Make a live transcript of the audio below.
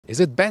Is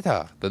it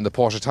better than the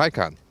Porsche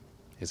Taycan?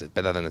 Is it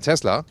better than a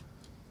Tesla?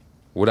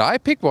 Would I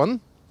pick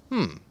one?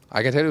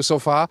 I can tell you so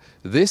far,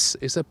 this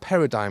is a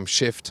paradigm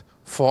shift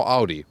for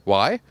Audi.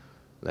 Why?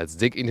 Let's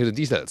dig into the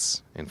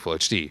details in Full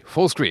HD,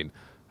 full screen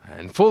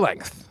and full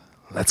length.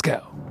 Let's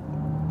go.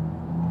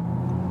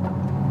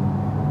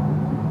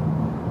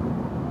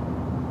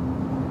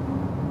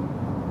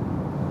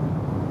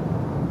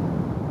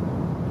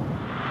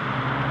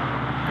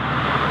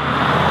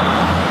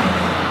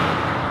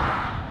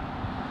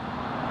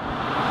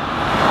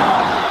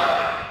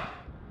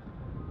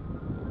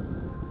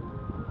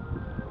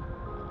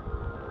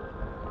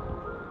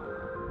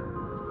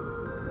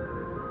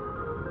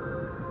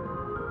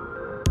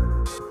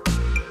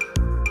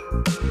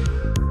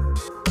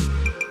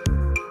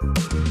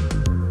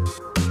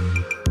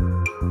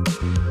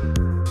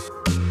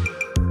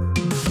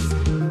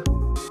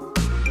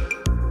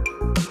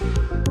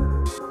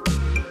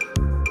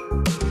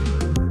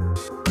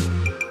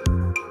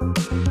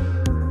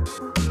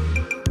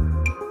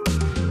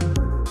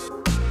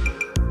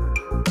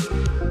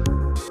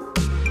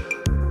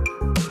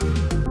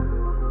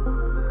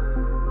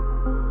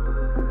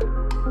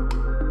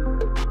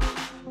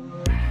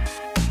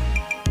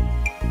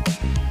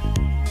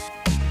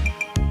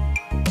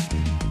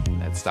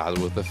 Start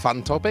with the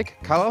fun topic,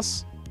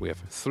 colors. We have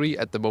 3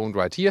 at the moment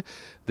right here.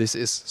 This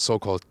is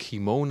so-called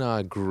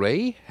Kimona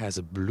Gray, has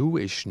a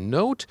bluish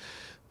note.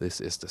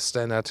 This is the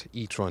standard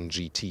e-tron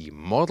GT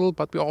model,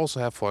 but we also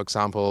have, for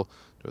example,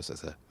 just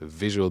as a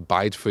visual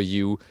bite for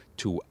you,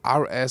 2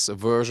 RS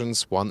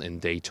versions, one in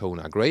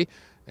Daytona Gray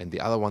and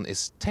the other one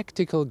is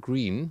Tactical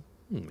Green.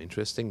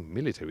 Interesting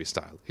military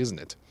style, isn't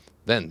it?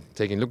 Then,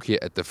 taking a look here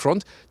at the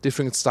front,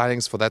 different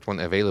stylings for that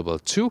one available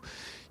too.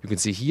 You can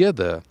see here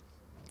the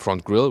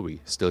front grille,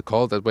 we still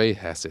call it that way,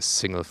 has this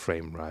single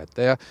frame right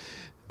there.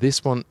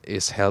 This one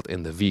is held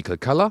in the vehicle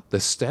color. The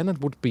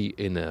standard would be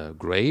in a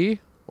gray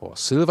or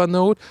silver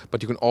note,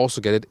 but you can also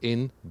get it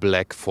in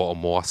black for a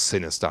more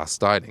sinister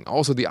styling.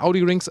 Also the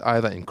Audi rings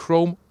either in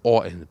chrome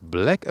or in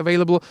black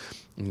available.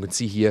 And you can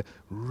see here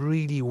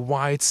really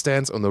wide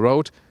stands on the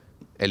road.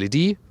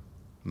 LED,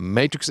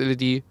 matrix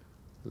LED,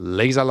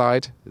 laser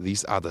light,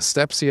 these are the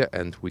steps here,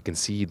 and we can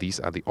see these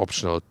are the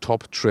optional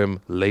top trim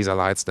laser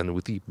lights then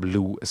with the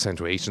blue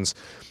accentuations.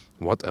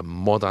 What a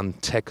modern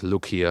tech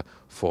look here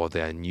for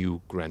their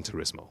new Gran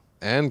Turismo.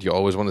 And you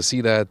always want to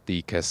see that,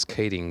 the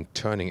cascading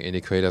turning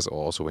indicators,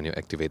 or also when you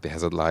activate the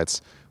hazard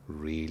lights,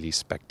 really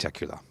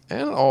spectacular.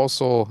 And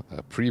also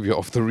a preview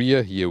of the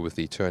rear here with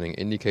the turning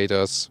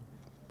indicators.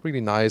 Really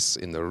nice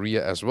in the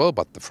rear as well,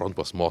 but the front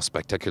was more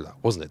spectacular,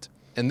 wasn't it?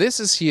 And this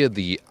is here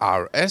the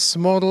RS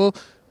model,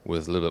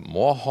 with a little bit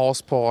more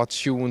horsepower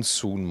tuned,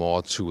 soon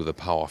more to the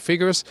power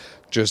figures.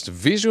 Just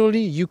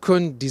visually, you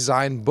can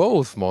design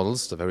both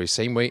models the very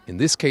same way. In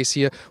this case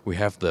here, we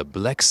have the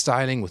black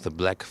styling with the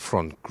black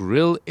front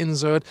grille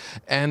insert,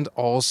 and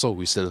also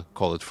we still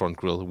call it front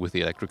grille with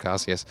the electric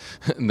cars, yes.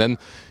 And then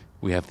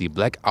we have the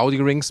black Audi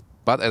rings,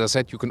 but as I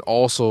said, you can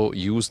also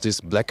use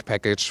this black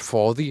package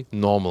for the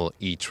normal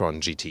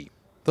e-tron GT.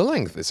 The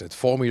length is at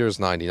 4,99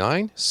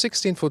 meters,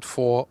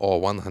 16'4"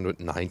 or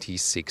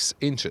 196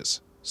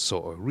 inches.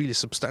 So a really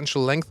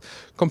substantial length,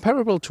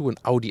 comparable to an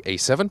Audi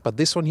A7, but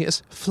this one here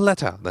is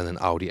flatter than an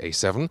Audi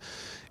A7.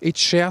 It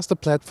shares the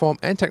platform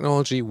and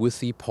technology with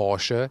the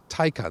Porsche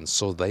Taycan,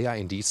 so they are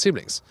indeed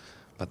siblings.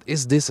 But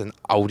is this an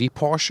Audi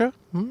Porsche?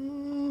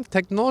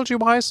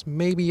 Technology-wise,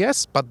 maybe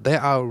yes, but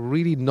there are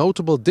really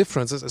notable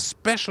differences,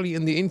 especially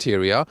in the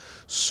interior.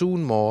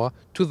 Soon more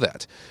to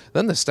that.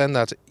 Then the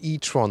standard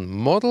e-tron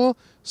model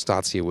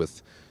starts here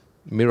with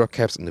mirror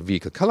caps in the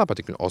vehicle color, but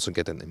you can also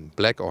get them in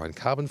black or in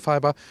carbon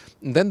fiber.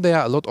 And then there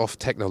are a lot of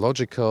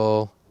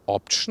technological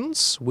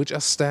options which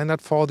are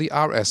standard for the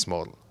RS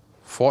model.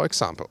 For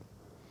example,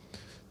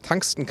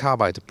 tungsten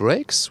carbide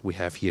brakes we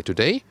have here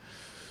today.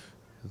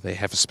 They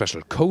have a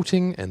special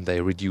coating and they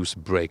reduce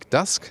brake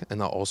dust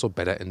and are also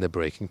better in the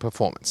braking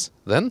performance.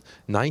 Then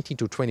 19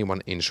 to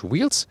 21 inch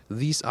wheels.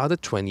 These are the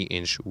 20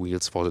 inch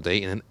wheels for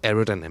today in an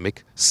aerodynamic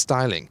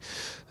styling.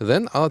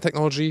 Then other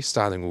technology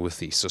starting with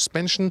the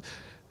suspension.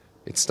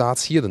 It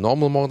starts here, the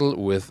normal model,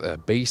 with a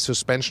base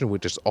suspension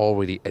which is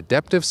already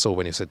adaptive, so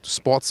when you set to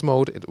sports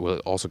mode it will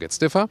also get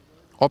stiffer.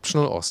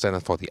 Optional or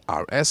standard for the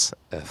RS,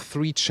 a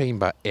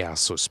 3-chamber air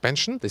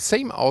suspension. The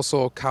same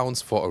also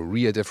counts for a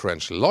rear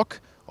differential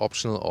lock,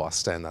 optional or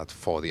standard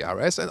for the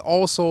RS, and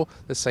also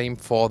the same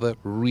for the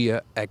rear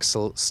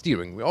axle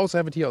steering. We also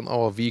have it here on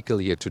our vehicle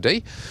here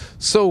today.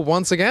 So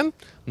once again,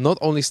 not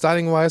only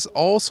styling wise,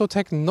 also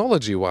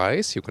technology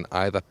wise, you can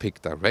either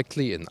pick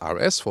directly in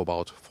RS for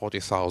about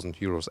 40,000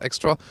 euros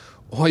extra,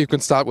 or you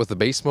can start with the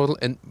base model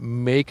and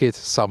make it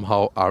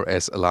somehow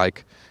RS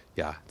alike.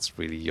 Yeah, it's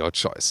really your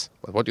choice.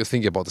 But what do you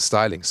think about the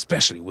styling,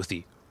 especially with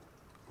the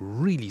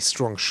really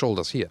strong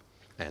shoulders here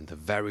and the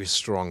very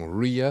strong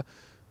rear?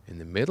 In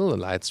the middle, the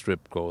light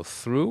strip goes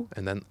through,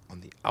 and then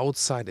on the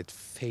outside it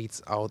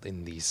fades out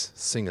in these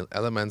single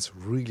elements.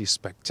 Really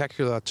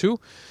spectacular too,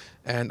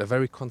 and a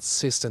very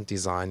consistent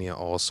design here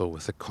also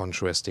with a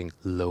contrasting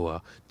lower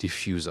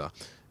diffuser.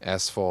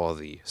 As for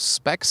the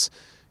specs,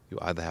 you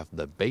either have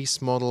the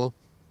base model,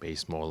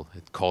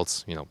 it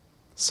calls,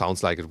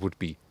 sounds like it would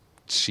be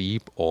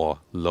cheap or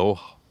low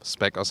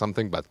spec or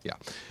something, but yeah,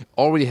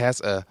 already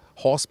has a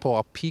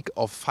horsepower peak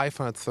of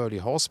 530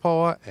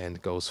 horsepower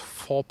and goes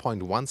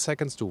 4.1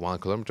 seconds to 1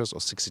 kilometers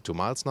or 62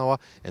 miles an hour.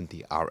 And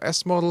the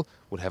RS model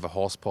would have a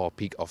horsepower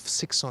peak of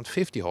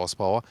 650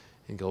 horsepower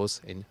and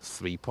goes in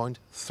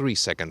 3.3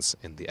 seconds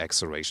in the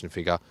acceleration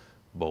figure.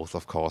 Both,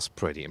 of course,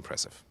 pretty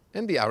impressive.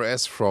 And the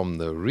RS from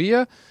the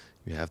rear,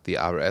 you have the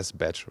RS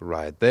badge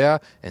right there.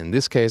 In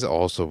this case,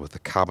 also with the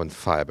carbon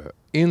fiber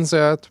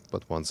insert.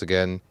 But once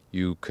again,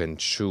 you can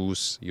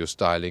choose your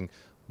styling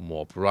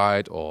more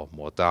bright or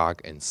more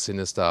dark and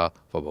sinister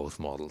for both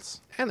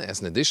models. And as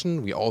an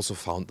addition, we also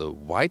found a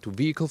white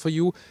vehicle for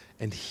you.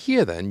 And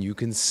here then you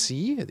can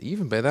see it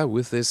even better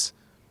with this,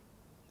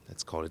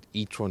 let's call it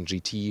e-tron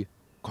GT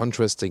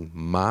contrasting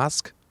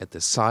mask at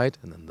the side,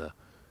 and then the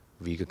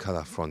vehicle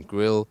color front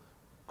grille,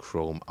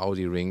 chrome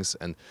Audi rings,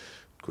 and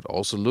could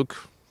also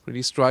look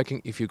pretty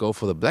striking if you go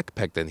for the black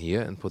pack then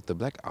here and put the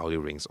black Audi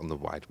rings on the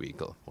white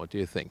vehicle. What do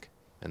you think?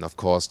 And of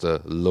course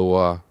the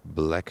lower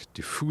black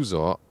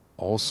diffuser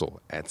also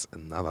adds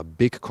another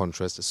big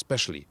contrast,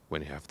 especially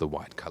when you have the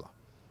white color.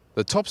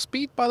 The top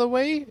speed, by the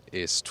way,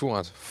 is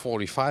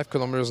 245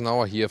 kilometers an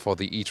hour here for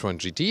the e-tron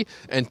GT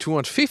and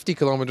 250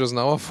 kilometers an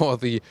hour for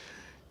the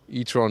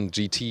e-tron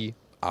GT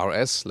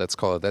RS, let's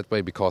call it that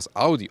way, because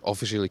Audi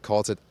officially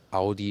calls it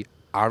Audi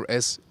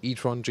RS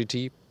e-tron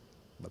GT.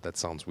 But that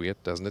sounds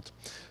weird, doesn't it?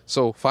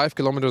 So 5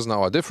 kilometers an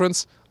hour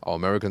difference. Our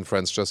American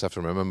friends just have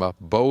to remember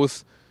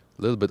both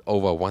a little bit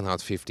over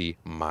 150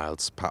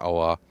 miles per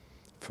hour.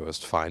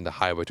 First, find a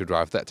highway to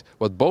drive that.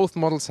 What both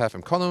models have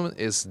in common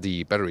is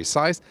the battery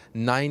size,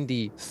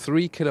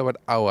 93 kilowatt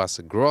hours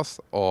gross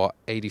or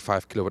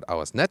 85 kilowatt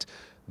hours net.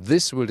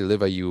 This will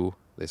deliver you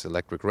this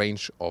electric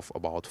range of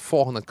about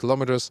 400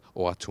 kilometers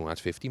or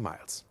 250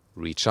 miles.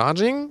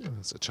 Recharging,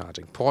 there's a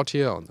charging port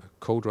here on the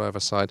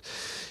co-driver side,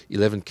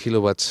 11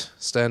 kilowatt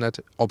standard,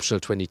 optional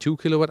 22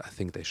 kilowatt. I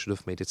think they should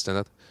have made it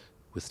standard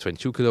with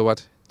 22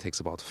 kilowatt. It takes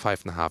about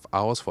 5.5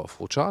 hours for a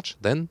full charge.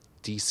 Then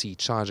DC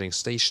charging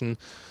station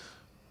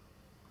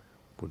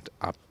would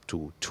up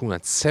to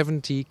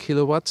 270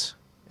 kilowatt,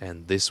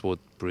 and this would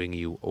bring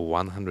you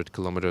 100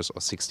 kilometers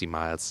or 60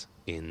 miles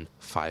in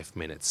 5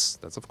 minutes.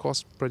 That's of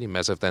course pretty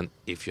massive then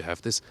if you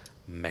have this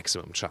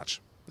maximum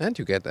charge. And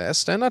you get as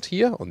standard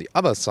here on the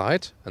other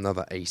side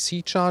another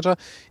AC charger.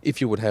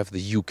 If you would have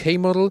the UK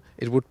model,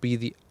 it would be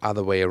the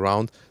other way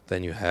around.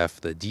 Then you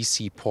have the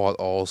DC port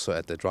also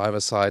at the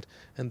driver's side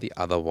and the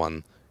other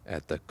one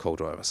at the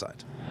co-driver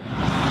side.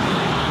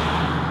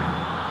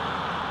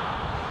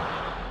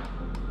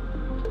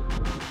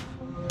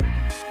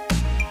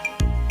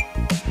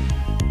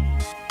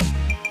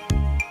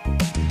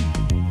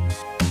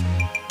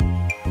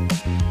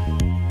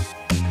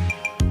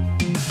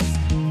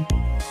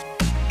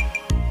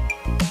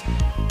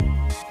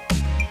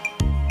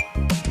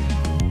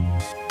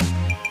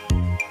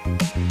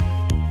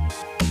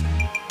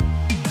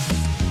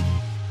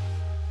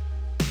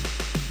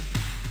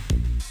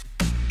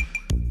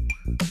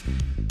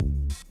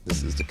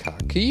 This is the car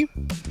key.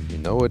 You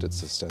know it,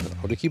 it's a standard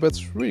Audi key, but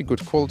it's really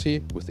good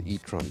quality with the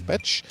e-tron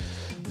badge.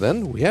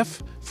 Then we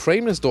have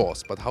frameless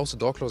doors, but how's the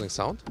door closing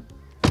sound?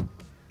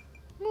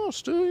 Oh,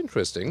 still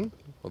interesting,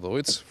 although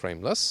it's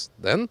frameless.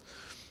 Then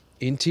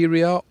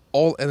interior,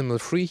 all animal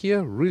free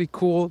here, really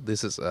cool.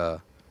 This is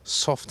a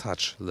soft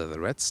touch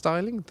leatherette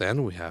styling.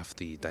 Then we have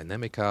the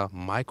Dynamica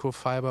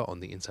microfiber on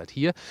the inside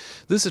here.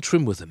 This is a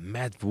trim with a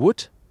matte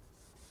wood.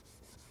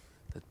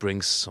 That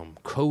brings some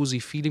cozy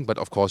feeling, but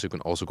of course you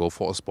can also go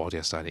for a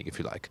sportier styling if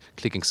you like.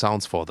 Clicking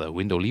sounds for the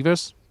window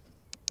levers.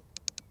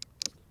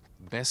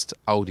 Best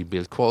Audi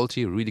build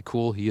quality, really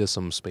cool. Here's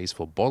some space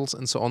for bottles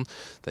and so on.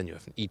 Then you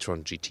have an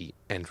e-tron GT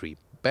entry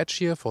badge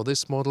here for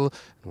this model.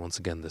 And once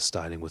again the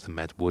styling with the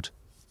matte wood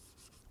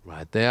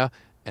right there.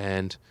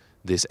 And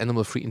this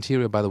animal-free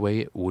interior, by the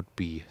way, would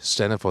be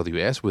standard for the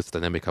US with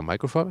Dynamica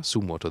microfiber.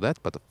 Soon more to that.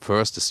 But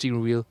first, the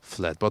steering wheel,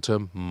 flat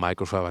bottom,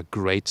 microfiber,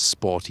 great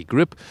sporty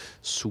grip.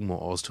 Soon more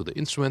also to the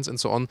instruments and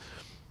so on.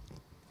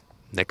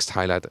 Next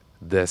highlight,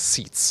 the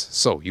seats.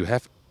 So you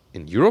have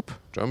in Europe,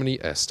 Germany,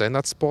 a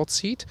standard sport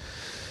seat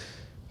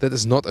that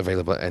is not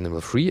available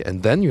animal-free.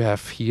 And then you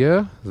have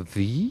here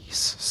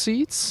these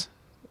seats.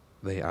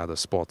 They are the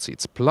Sport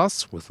Seats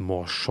Plus with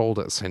more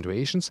shoulder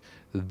accentuations.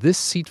 This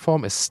seat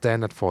form is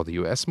standard for the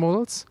US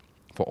models,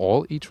 for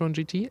all e-tron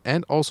GT,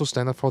 and also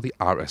standard for the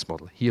RS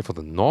model. Here for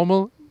the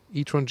normal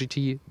e-tron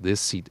GT,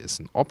 this seat is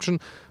an option,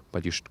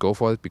 but you should go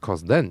for it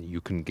because then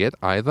you can get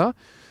either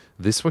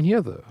this one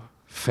here, the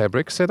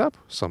fabric setup,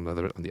 some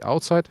leather on the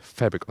outside,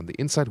 fabric on the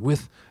inside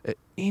with an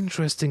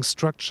interesting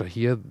structure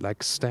here,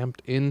 like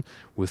stamped in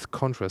with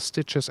contrast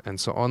stitches and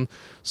so on.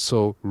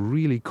 So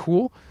really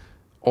cool.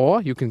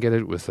 Or you can get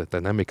it with a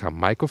Dynamica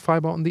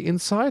microfiber on the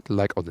inside,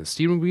 like on the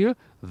steering wheel.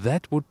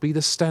 That would be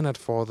the standard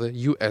for the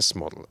US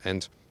model.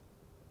 And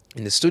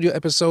in the studio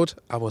episode,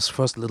 I was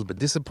first a little bit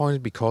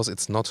disappointed because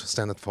it's not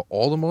standard for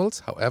all the models.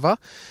 However,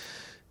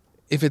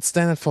 If it's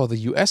standard for the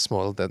US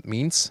model, that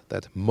means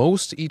that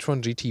most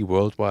e-tron GT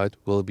worldwide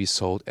will be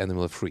sold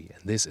animal-free.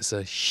 And this is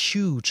a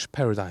huge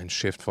paradigm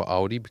shift for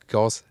Audi,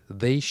 because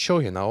they show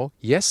you now,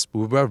 yes,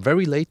 we were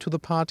very late to the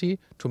party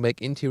to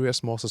make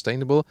interiors more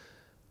sustainable,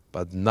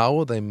 but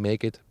now they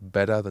make it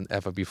better than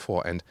ever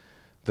before. And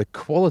the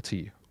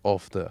quality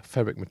of the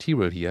fabric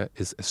material here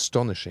is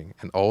astonishing.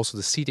 And also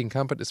the seating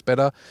comfort is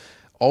better.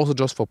 Also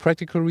just for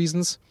practical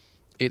reasons,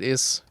 it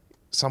is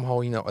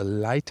somehow, a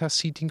lighter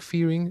seating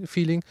feeling.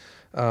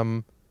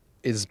 It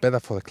is better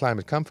for the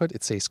climate comfort.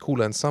 It stays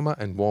cooler in summer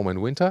and warmer in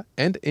winter.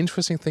 And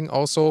interesting thing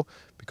also,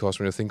 because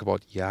when you think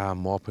about,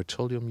 more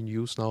petroleum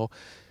use now,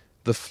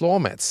 the floor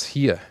mats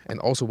here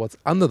and also what's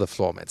under the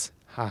floor mats,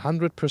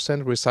 100%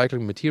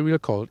 recycling material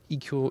called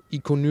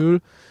econyl.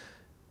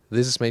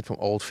 This is made from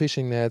old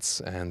fishing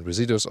nets and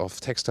residues of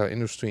textile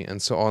industry and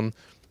so on.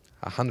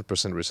 100%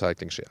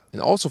 recycling share.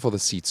 And also for the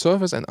seat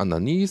surface and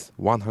underneath,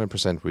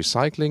 100%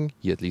 recycling,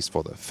 here at least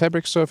for the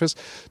fabric surface.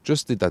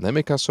 Just the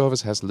Dynamica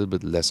surface has a little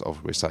bit less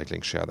of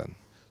recycling share then.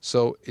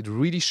 So it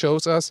really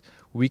shows us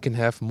we can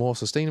have more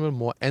sustainable,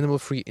 more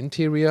animal-free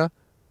interior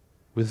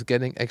with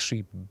getting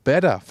actually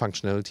better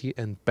functionality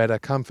and better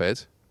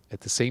comfort,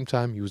 at the same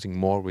time using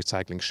more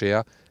recycling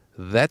share.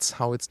 That's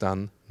how it's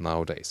done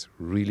nowadays.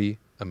 Really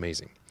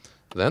amazing.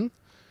 Then,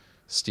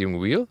 steering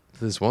wheel.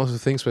 This is one of the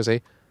things where I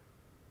say,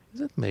 is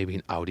it maybe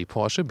an Audi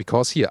Porsche?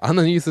 Because here,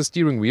 underneath the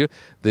steering wheel,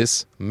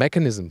 this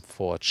mechanism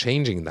for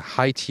changing the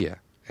height here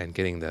and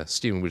getting the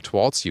steering wheel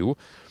towards you,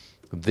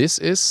 this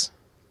is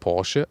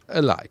Porsche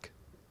alike.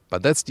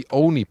 But that's the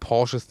only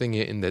Porsche thing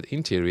here in that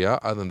interior.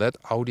 Other than that,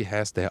 Audi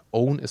has their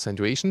own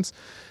accentuations.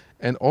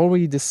 And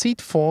already the seat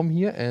form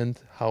here and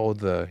how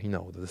the,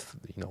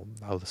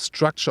 how the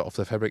structure of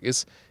the fabric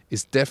is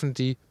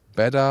definitely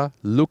better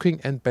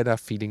looking and better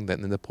feeling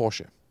than in the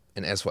Porsche.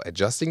 And as for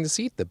adjusting the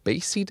seat, the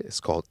base seat is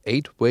called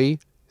 8-way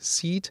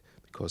seat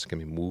because it can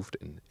be moved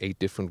in 8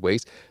 different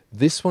ways.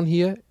 This one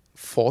here,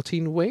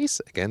 14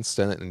 ways, again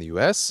standard in the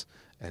US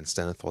and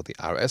standard for the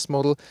RS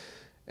model,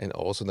 and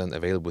also then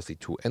available with the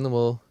 2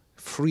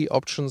 animal-free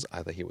options,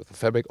 either here with the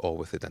fabric or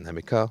with the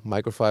Dynamica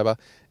microfiber.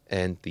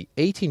 And the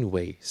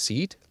 18-way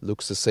seat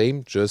looks the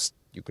same, just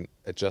you can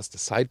adjust the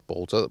side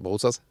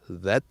bolsters.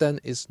 That then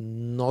is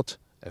not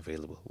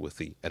available with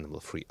the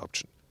animal-free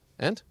option.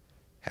 And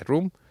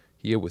headroom.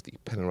 Here with the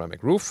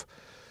panoramic roof,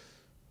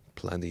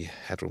 plenty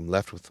headroom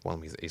left with 1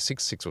 meter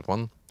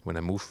 6'1". When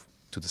I move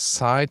to the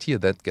side here,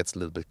 that gets a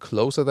little bit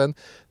closer then.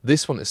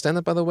 This one is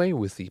standard, by the way,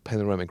 with the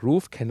panoramic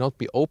roof, cannot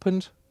be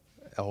opened.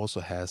 It also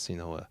has,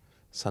 a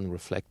sun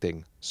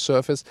reflecting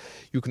surface.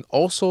 You can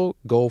also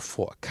go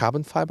for a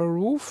carbon fiber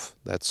roof.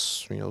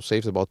 That's,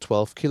 saves about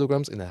 12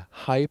 kilograms in a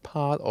high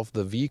part of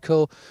the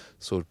vehicle.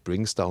 So it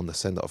brings down the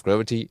center of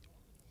gravity.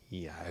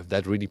 Yeah, if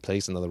that really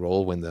plays another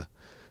role when the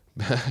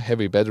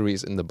heavy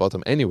batteries in the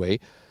bottom anyway.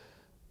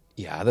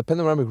 The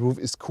panoramic roof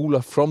is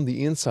cooler from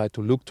the inside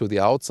to look to the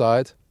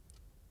outside.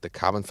 The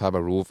carbon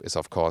fiber roof is,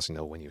 of course,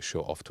 when you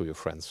show off to your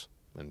friends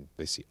and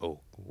they see, oh,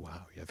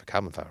 wow, you have a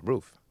carbon fiber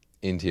roof.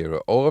 Interior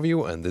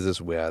overview, and this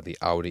is where the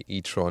Audi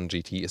e-tron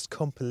GT is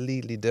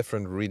completely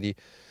different, really,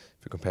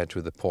 if you compare it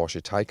to the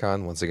Porsche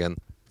Taycan. Once again,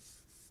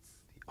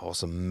 the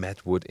awesome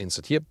matte wood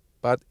insert here.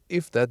 But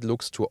if that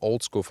looks too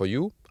old school for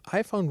you,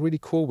 I found really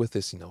cool with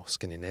this,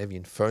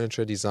 Scandinavian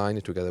furniture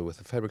design together with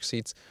the fabric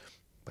seats.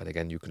 But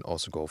again, you can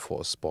also go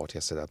for a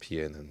sportier setup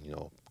here in,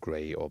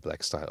 gray or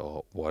black style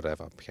or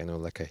whatever. Piano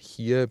lacquer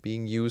here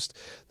being used.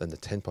 Then the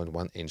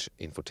 10.1-inch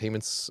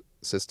infotainment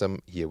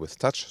system here with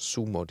touch.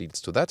 Soon more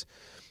details to that.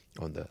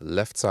 On the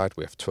left side,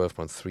 we have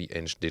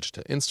 12.3-inch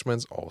digital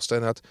instruments, all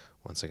standard.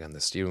 Once again, the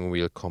steering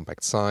wheel,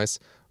 compact size.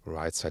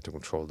 Right side to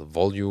control the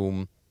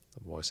volume,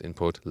 the voice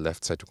input.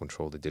 Left side to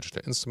control the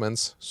digital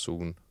instruments.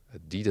 Soon a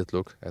detailed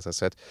look, as I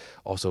said.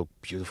 Also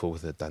beautiful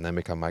with the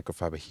Dynamica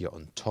microfiber here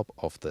on top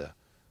of the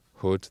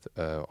hood,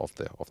 of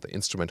the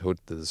instrument hood.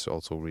 This is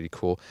also really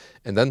cool.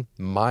 And then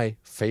my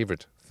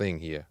favorite thing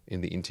here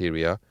in the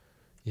interior,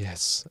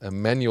 yes, a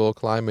manual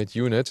climate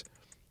unit.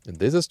 And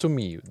this is to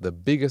me the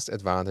biggest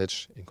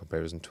advantage in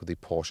comparison to the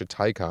Porsche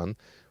Taycan,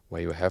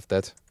 where you have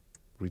that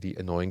really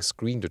annoying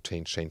screen to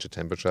change the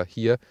temperature.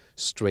 Here,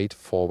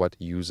 straightforward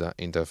user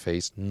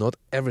interface. Not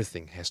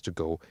everything has to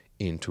go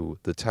into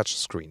the touch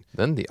screen.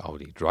 Then the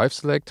Audi Drive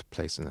Select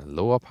placed in a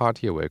lower part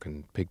here where you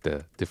can pick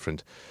the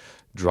different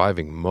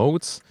driving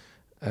modes.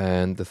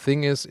 And the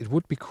thing is, it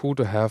would be cool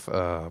to have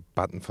a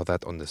button for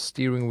that on the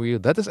steering wheel.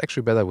 That is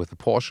actually better with the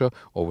Porsche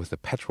or with the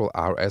petrol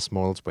RS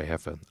models where you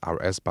have an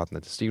RS button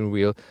at the steering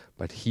wheel.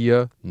 But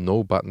here,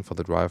 no button for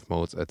the drive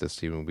modes at the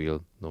steering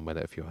wheel, no matter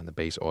if you're in the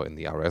base or in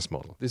the RS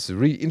model. This is a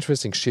really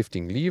interesting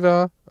shifting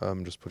lever.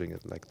 I'm just putting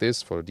it like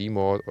this for the D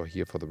mode or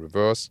here for the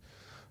reverse.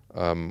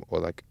 Or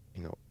like,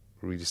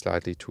 really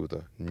slightly to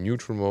the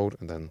neutral mode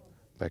and then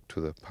back to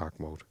the park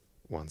mode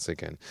once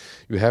again.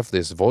 You have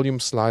this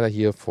volume slider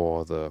here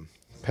for the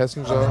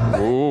passenger.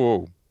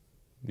 Whoa.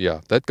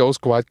 Yeah, that goes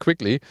quite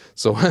quickly.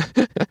 So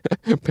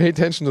pay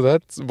attention to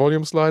that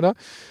volume slider.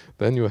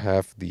 Then you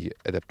have the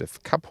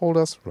adaptive cup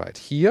holders right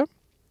here.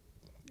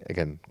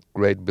 Again,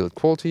 great build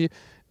quality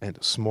and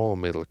a small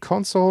middle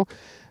console.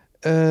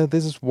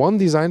 This is one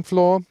design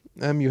flaw.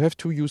 You have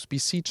two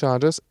USB-C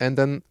chargers, and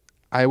then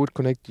I would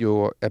connect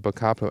your Apple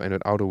CarPlay or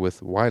Android Auto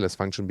with wireless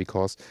function,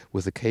 because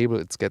with the cable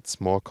it gets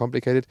more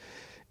complicated.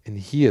 And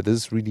here, this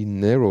is really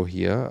narrow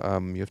here.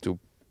 You have to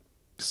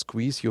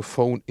squeeze your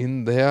phone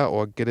in there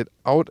or get it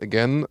out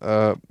again.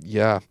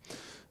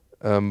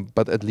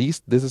 But at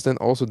least this is then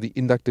also the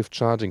inductive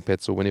charging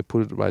pad. So when you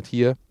put it right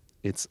here,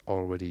 it's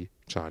already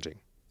charging.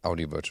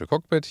 Audi Virtual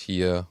Cockpit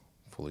here,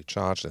 fully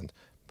charged, and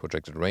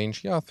projected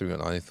range,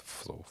 390,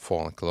 so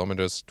 400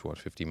 kilometers,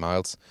 250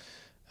 miles.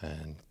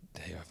 And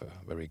there you have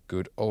a very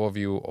good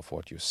overview of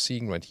what you're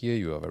seeing right here.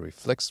 You are very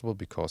flexible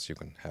because you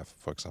can have,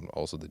 for example,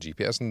 also the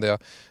GPS in there.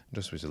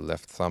 Just with the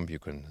left thumb, you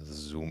can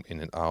zoom in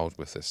and out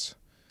with this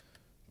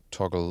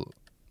toggle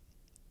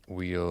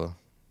wheel.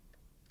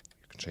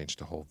 You can change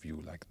the whole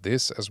view like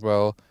this as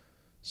well.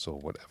 So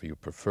whatever you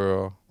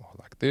prefer, or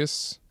like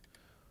this.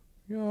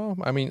 Yeah,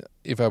 I mean,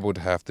 if I would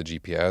have the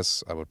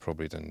GPS, I would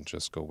probably then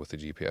just go with the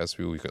GPS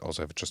view. You can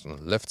also have it just on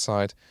the left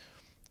side.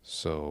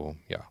 So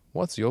yeah,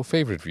 what's your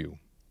favorite view?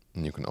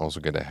 And you can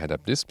also get a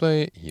head-up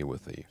display here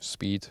with the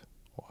speed,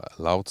 or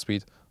allowed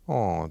speed.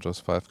 Oh,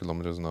 just 5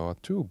 kilometers an hour,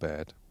 too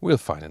bad. We'll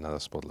find another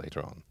spot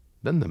later on.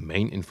 Then the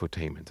main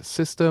infotainment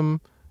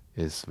system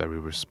is very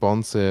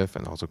responsive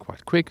and also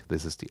quite quick.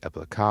 This is the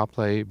Apple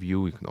CarPlay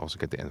view. You can also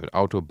get the Android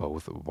Auto,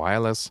 both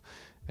wireless,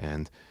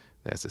 and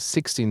there's a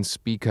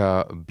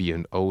 16-speaker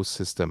B&O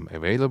system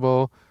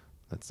available.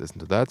 Let's listen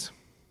to that.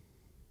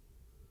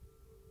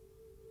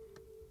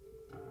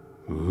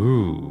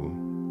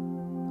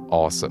 Ooh,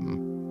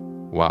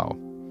 awesome. Wow.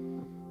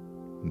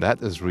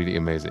 That is really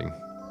amazing.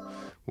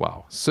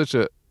 Wow,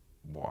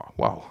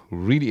 wow,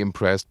 really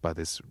impressed by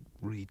this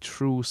really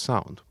true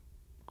sound.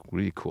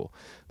 Really cool.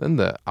 Then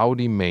the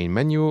Audi main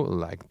menu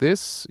like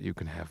this. You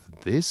can have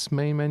this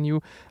main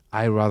menu.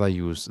 I rather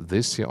use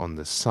this here on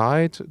the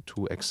side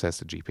to access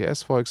the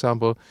GPS, for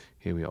example.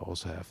 Here we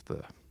also have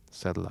the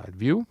satellite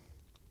view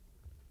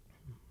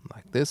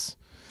like this.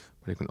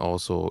 But you can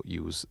also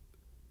use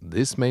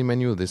this main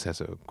menu. This has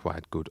a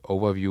quite good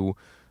overview.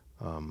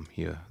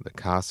 Here the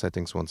car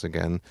settings once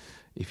again.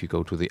 If you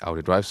go to the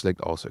Audi Drive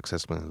Select, also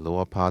accessible in the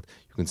lower part,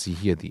 you can see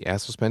here the air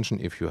suspension.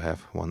 If you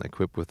have one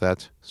equipped with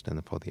that,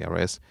 standard for the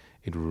RS,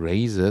 it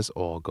raises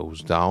or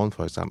goes down,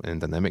 for example, in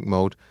dynamic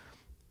mode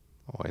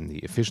or in the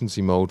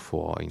efficiency mode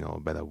for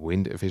better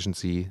wind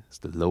efficiency. It's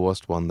the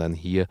lowest one then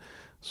here,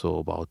 so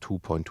about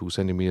 2.2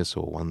 centimeters,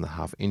 so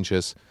 1.5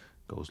 inches.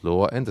 Goes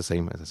lower, and the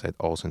same, as I said,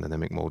 also in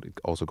dynamic mode, it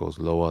also goes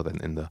lower than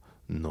in the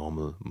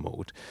normal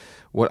mode.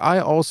 What I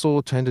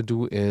also tend to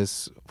do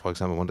is, for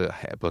example, I want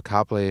the Apple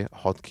CarPlay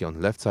hotkey on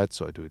the left side,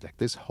 so I do it like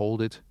this, hold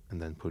it,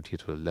 and then put it here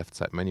to the left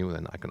side menu.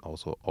 Then I can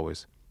also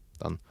always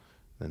then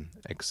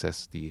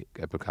access the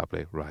Apple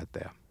CarPlay right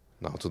there.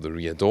 Now to the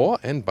rear door,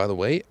 and by the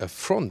way, a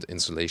front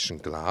insulation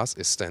glass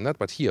is standard,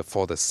 but here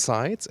for the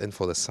sides, and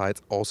for the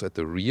sides also at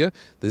the rear,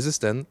 this is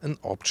then an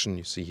option.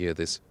 You see here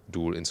this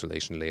dual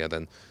insulation layer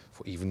then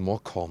for even more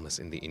calmness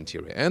in the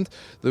interior. And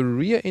the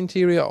rear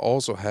interior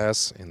also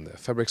has, in the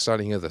fabric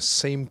styling here, the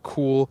same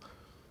cool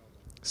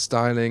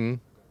styling,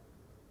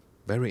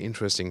 very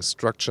interesting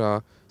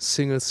structure,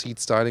 single seat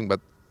styling, but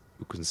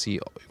you can see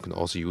you can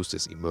also use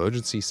this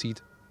emergency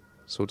seat,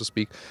 so to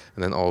speak,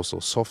 and then also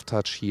soft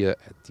touch here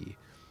at the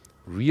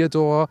rear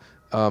door.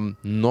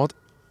 Not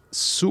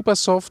super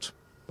soft,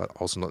 but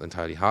also not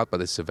entirely hard, but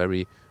it's a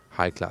very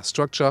high-class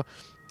structure.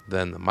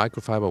 Then the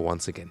microfiber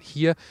once again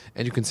here,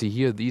 and you can see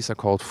here these are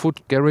called foot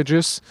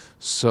garages,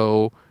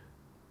 so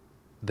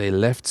they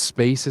left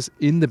spaces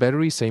in the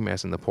battery, same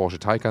as in the Porsche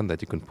Taycan,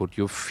 that you can put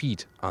your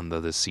feet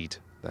under the seat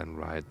then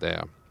right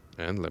there.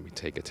 And let me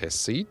take a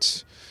test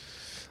seat.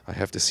 I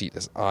have the seat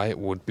as I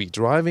would be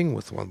driving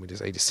with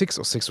 1.86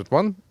 or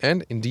 6'1",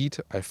 and indeed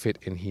I fit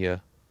in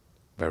here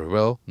very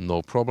well,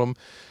 no problem.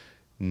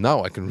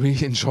 Now I can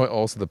really enjoy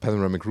also the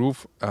panoramic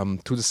roof.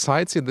 To the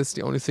sides here, this is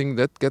the only thing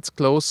that gets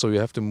closed, so you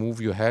have to move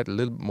your head a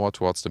little more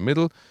towards the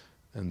middle,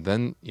 and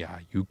then, yeah,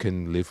 you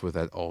can live with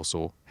that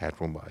also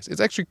headroom-wise. It's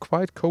actually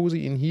quite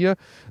cozy in here,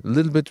 a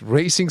little bit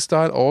racing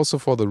style also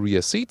for the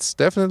rear seats,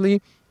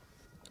 definitely.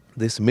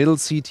 This middle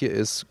seat here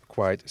is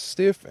quite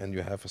stiff, and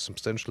you have a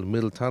substantial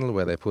middle tunnel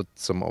where they put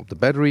some of the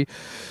battery.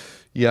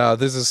 Yeah,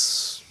 this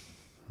is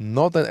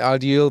not that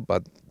ideal,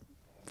 but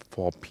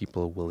 4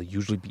 people will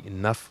usually be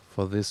enough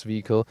for this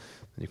vehicle.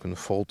 You can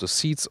fold the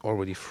seats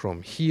already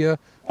from here,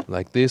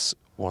 like this,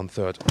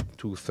 1/3,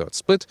 2/3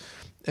 split.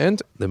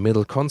 And the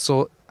middle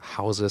console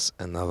houses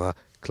another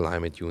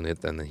climate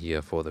unit than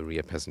here for the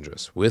rear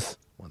passengers with,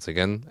 once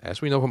again,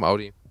 as we know from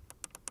Audi,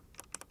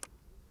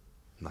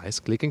 nice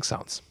clicking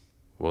sounds.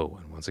 Whoa,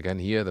 and once again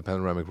here, the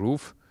panoramic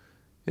roof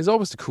is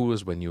always the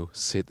coolest when you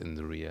sit in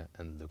the rear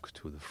and look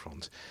to the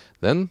front.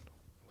 Then,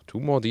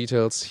 2 more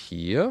details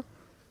here.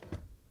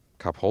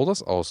 Cup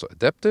holders, also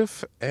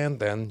adaptive, and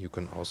then you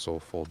can also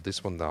fold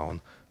this one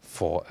down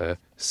for a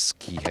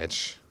ski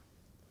hatch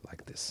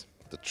like this.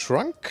 The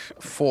trunk,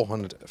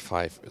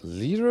 405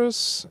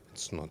 liters,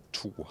 it's not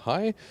too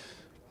high.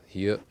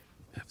 Here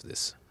I have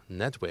this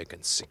net where you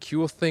can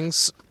secure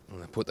things.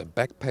 And I put a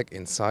backpack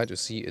inside. You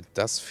see it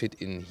does fit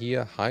in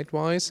here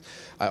height-wise.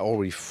 I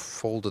already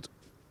folded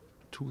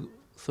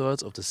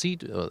 2/3 of the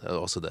seat,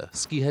 also the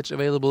ski hatch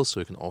available, so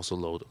you can also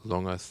load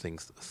longer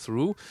things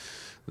through.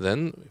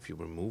 Then, if you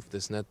remove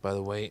this net, by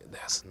the way,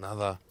 there's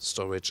another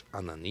storage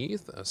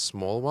underneath, a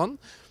small one.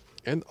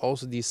 And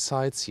also these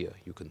sides here,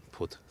 you can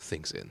put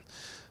things in.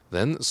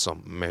 Then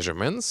some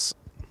measurements.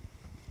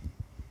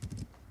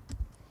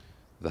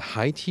 The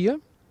height here,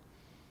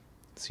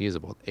 see, is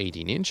about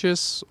 18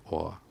 inches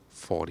or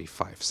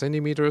 45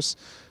 centimeters.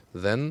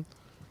 Then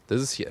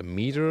this is here a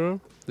meter,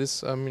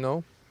 this,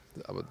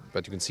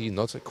 but you can see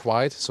not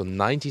quite. So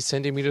 90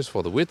 centimeters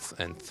for the width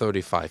and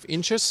 35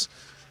 inches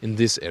in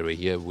this area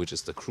here, which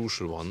is the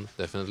crucial one,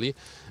 definitely.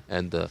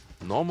 And the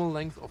normal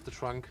length of the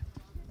trunk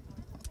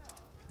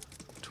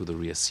to the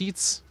rear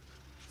seats,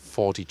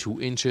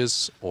 42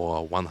 inches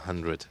or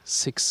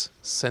 106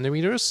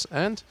 centimeters.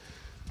 And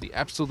the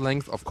absolute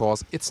length, of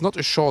course, it's not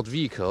a short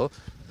vehicle,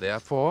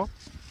 therefore,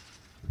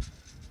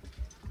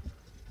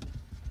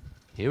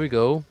 here we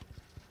go.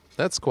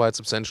 That's quite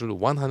substantial,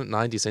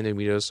 190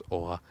 centimeters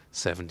or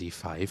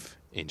 75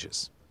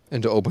 inches.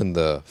 And to open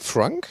the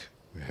frunk,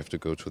 we have to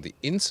go to the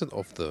inside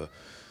of the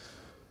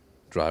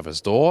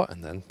driver's door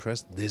and then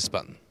press this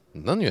button.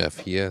 And then you have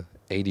here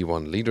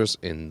 81 liters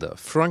in the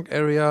frunk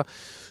area.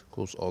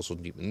 Goes also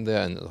deep in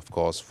there and, of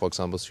course, for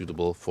example,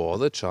 suitable for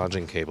the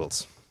charging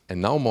cables.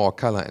 And now more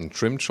color and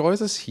trim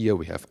choices. Here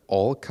we have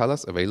all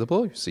colors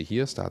available. You see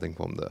here, starting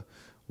from the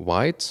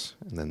white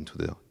and then to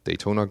the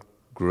Daytona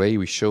gray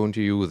we've shown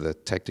to you, the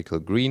tactical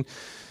green.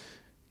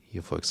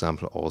 Here, for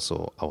example,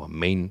 also our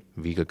main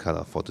vehicle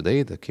color for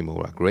today, the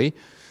Kimura gray.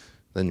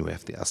 Then you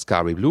have the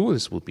Ascari blue.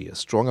 This will be a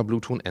stronger blue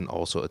tone, and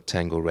also a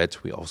Tango red.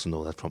 We also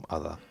know that from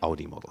other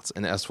Audi models.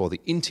 And as for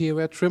the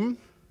interior trim,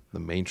 the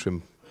main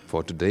trim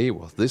for today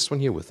was this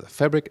one here with the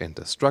fabric and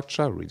the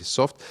structure, really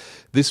soft.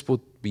 This would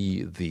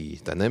be the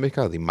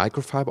Dynamica, the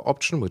microfiber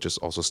option, which is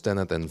also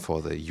standard then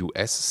for the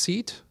US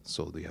seat.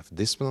 So we have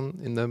this one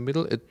in the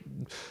middle. It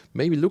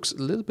maybe looks a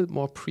little bit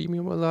more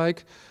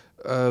premium-like.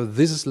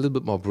 This is a little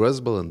bit more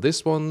breathable than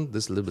this one.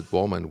 This is a little bit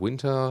warmer in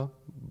winter,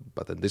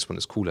 but then this one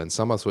is cooler in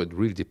summer, so it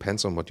really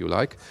depends on what you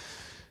like.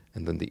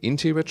 And then the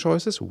interior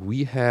choices,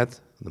 we had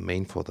the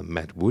main for the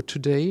matte wood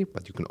today,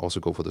 but you can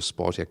also go for the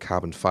sportier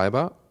carbon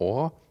fiber,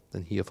 or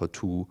then here for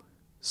 2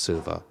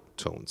 silver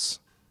tones.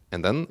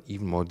 And then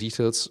even more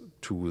details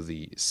to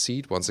the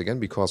seat, once again,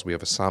 because we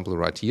have a sample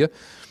right here.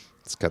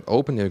 It's cut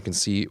open, here you can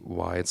see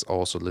why it's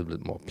also a little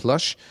bit more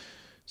plush.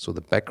 So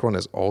the background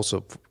is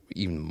also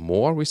even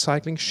more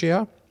recycling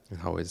share. And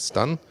how it's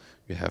done,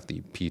 you have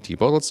the PET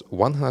bottles,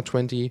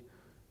 120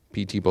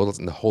 PET bottles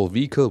in the whole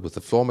vehicle with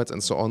the floor mats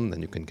and so on.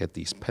 Then you can get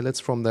these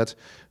pellets from that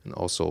and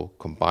also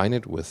combine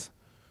it with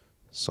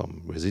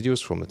some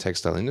residues from the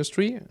textile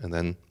industry, and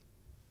then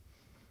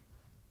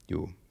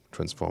you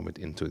transform it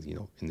into,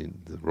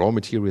 in the raw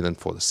material then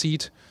for the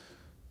seat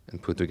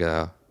and put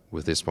together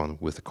with this one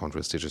with the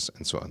contrast stitches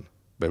and so on.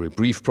 Very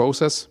brief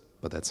process,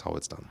 but that's how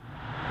it's done.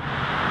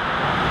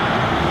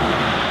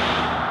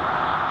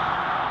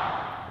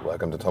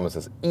 Welcome to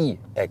Thomas's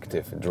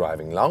e-active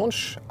driving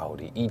lounge,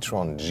 Audi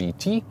e-tron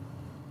GT.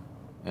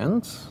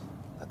 And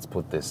let's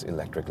put this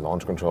electric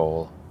launch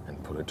control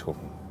and put it to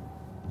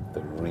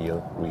the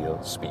real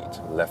speed.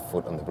 Left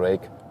foot on the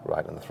brake,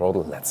 right on the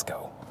throttle, let's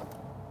go.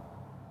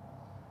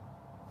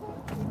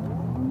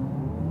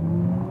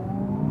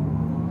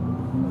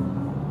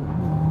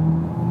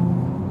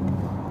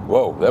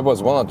 Whoa, that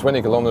was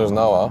 120 kilometers an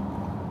hour.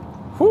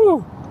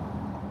 Whew!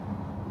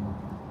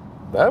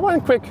 That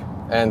went quick.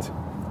 And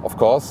of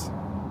course,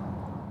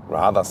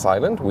 rather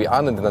silent. We are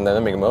in the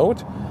dynamic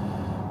mode.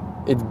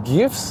 It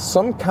gives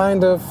some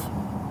kind of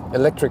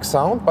electric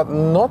sound, but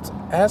not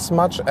as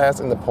much as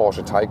in the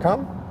Porsche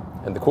Taycan.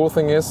 And the cool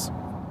thing is,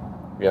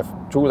 we have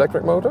 2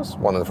 electric motors,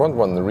 one in the front,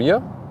 one in the rear,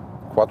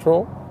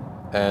 quattro.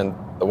 And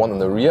the one in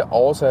the rear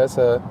also has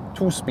a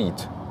 2-speed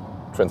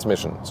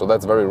transmission. So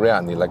that's very rare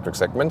in the electric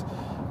segment.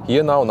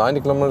 Here now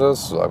 90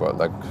 kilometers,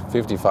 like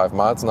 55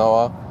 miles an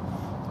hour.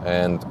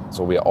 And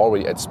so we are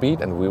already at speed,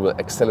 and we will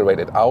accelerate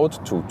it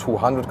out to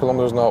 200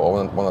 kilometers an hour or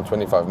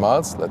 125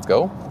 miles. Let's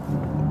go.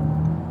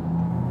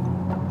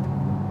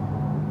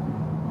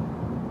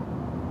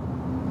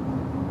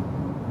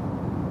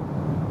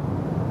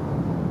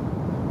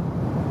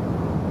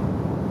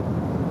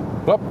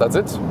 Plop, that's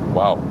it.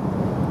 Wow.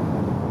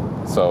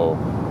 So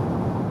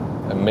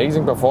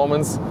amazing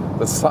performance.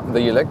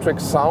 The electric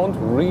sound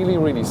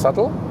really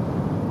subtle.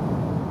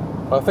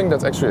 I think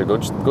that's actually a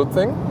good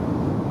thing.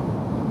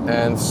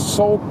 And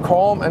so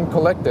calm and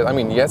collected. I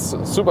mean, yes,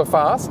 super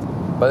fast,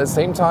 but at the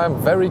same time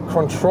very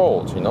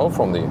controlled,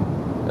 from the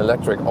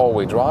electric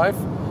all-wheel drive.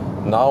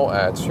 Now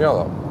at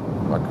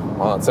like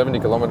 170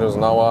 kilometers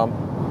an hour,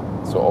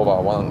 so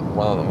over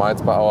 100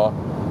 miles per hour.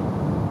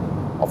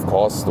 Of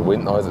course, the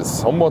wind noise is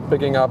somewhat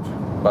picking up,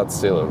 but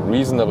still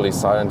reasonably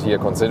silent here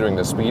considering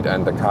the speed,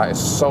 and the car is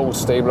so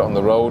stable on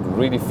the road,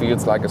 really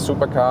feels like a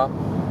supercar.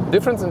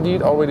 Difference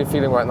indeed already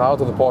feeling right now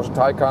to the Porsche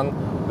Taycan.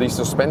 the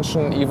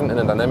suspension, even in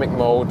a dynamic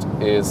mode,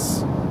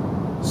 is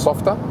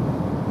softer.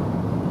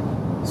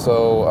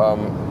 So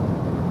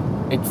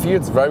it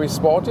feels very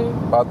sporty,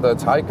 but the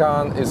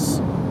Taycan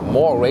is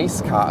more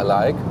race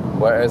car-alike,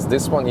 whereas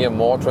this one here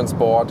more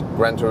transport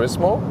Gran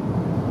Turismo.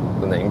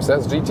 The name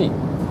says GT.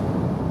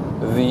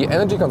 The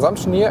energy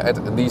consumption here at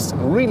these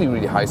really,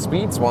 really high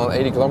speeds,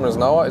 180 kilometers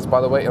an hour, is by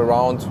the way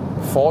around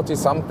 40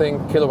 something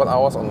kilowatt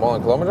hours on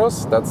 100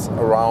 kilometers. That's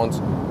around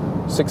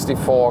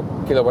 64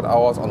 kilowatt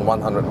hours on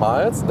 100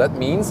 miles. That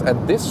means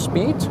at this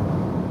speed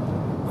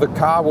the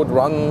car would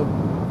run,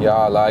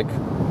 yeah, like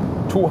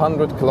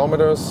 200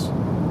 kilometers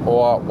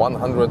or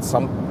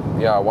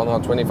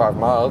 125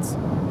 miles.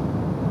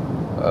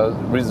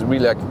 Really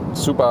like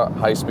super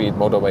high speed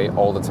motorway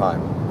all the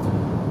time.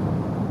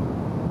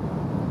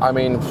 I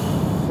mean,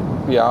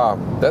 yeah,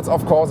 that's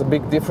of course a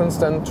big difference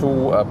then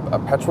to a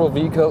petrol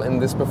vehicle in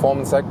this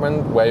performance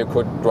segment, where you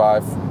could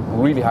drive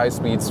really high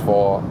speeds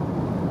for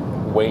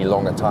way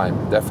longer time,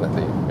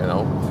 definitely, you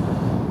know.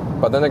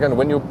 But then again,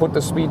 when you put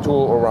the speed to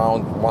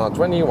around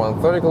 120,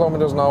 130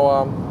 kilometers an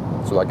hour,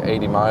 so like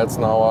 80 miles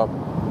an hour,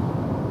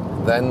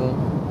 then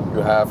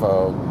you have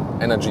a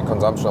energy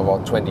consumption of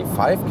about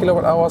 25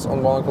 kilowatt hours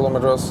on 100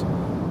 kilometers.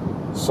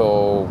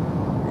 So,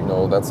 you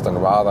know, that's then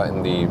rather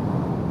in the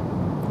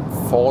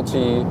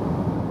 40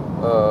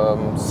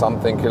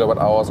 something kilowatt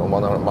hours on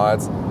 100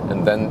 miles,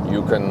 and then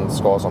you can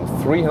score some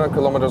 300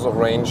 kilometers of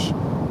range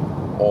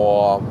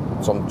or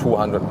some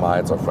 200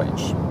 miles of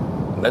range.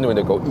 And then when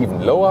you go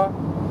even lower,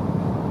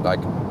 like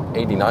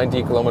 80,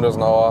 90 kilometers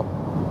an hour,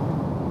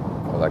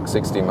 or like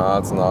 60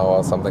 miles an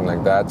hour, something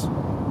like that,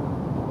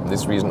 in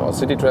this region, or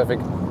city traffic,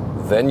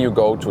 then you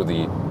go to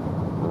the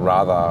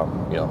rather,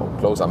 you know,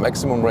 closer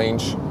maximum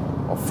range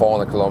of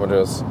 400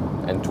 kilometers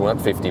and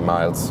 250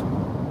 miles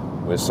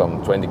with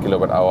some 20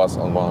 kilowatt hours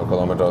on 100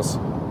 kilometers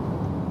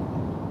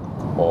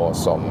or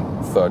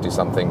some 30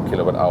 something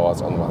kilowatt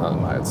hours on 100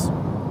 miles.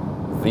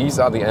 These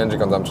are the energy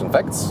consumption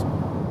facts.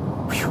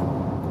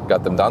 Whew,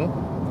 got them done.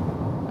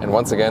 And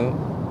once again,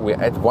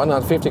 we're at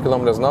 150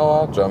 kilometers an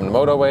hour, German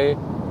motorway,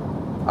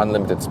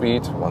 unlimited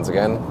speed, once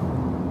again.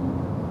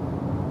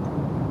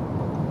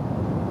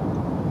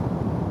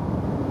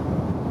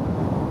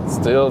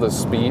 Still the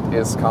speed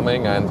is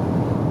coming, and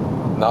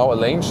now a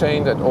lane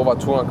change at over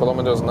 200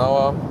 kilometers an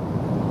hour.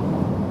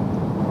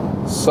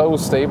 So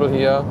stable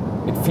here,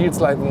 it feels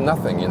like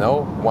nothing, you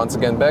know. Once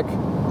again back,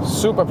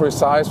 super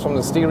precise from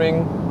the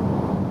steering.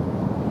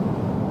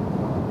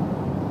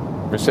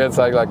 Michel's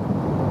like,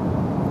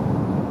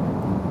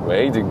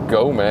 way to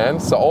go, man.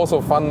 So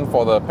also fun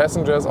for the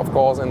passengers, of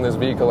course, in this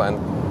vehicle, and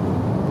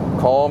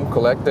calm,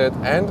 collected,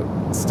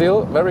 and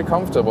still very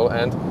comfortable.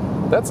 And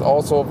that's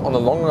also on a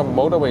longer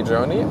motorway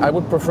journey. I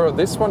would prefer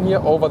this one here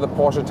over the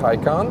Porsche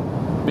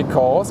Taycan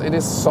because it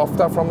is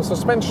softer from the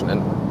suspension.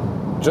 And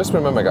just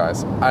remember,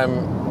 guys,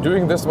 I'm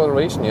doing this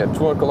moderation here,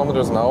 200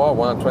 kilometers an hour,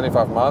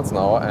 125 miles an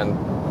hour, and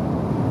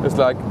it's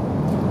like,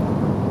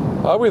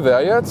 are we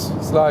there yet?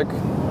 It's like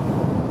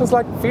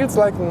feels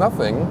like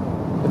nothing.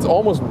 It's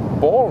almost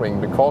boring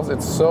because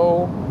it's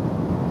so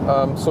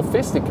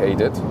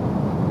sophisticated.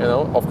 You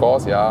know, of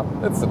course, yeah,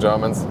 it's the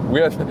Germans.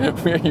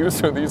 We're used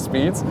to these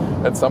speeds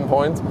at some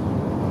point,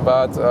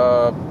 but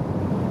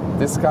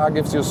this car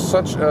gives you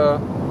such a,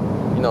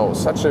 you know,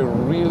 such a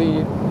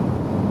really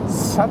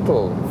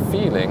subtle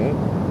feeling.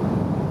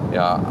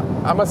 Yeah,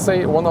 I must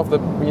say one of the,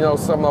 you know,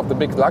 some of the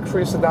big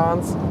luxury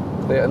sedans,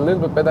 they're a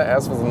little bit better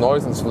as with the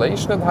noise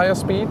insulation at higher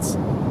speeds.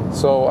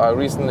 So I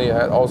recently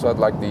also had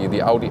like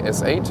the Audi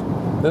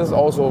S8. This is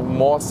also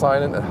more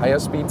silent at higher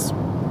speeds.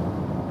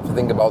 If you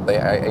think about the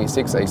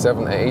A6,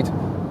 A7,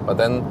 A8, but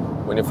then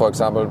when you, for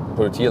example,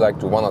 put it here like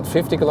to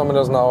 150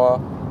 kilometers an hour,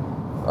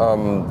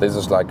 this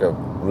is like a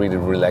really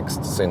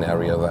relaxed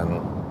scenario then,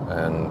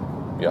 and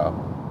yeah,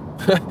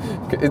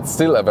 it's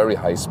still a very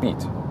high speed,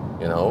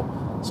 you know.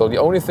 So the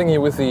only thing here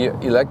with the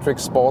electric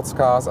sports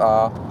cars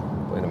are,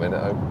 wait a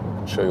minute, I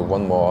can show you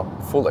one more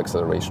full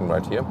acceleration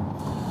right here.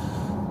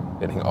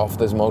 Getting off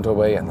this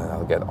motorway and then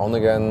I'll get on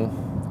again.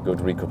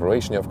 Good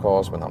recuperation, of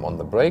course, when I'm on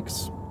the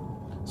brakes.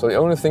 So the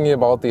only thing here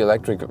about the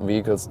electric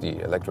vehicles,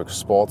 the electric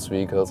sports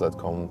vehicles, let's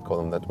call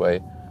them that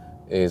way,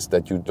 is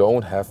that you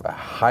don't have a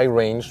high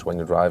range when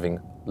you're driving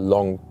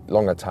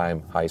longer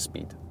time, high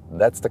speed.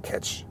 That's the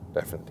catch,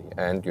 definitely.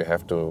 And you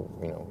have to,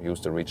 you know,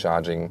 use the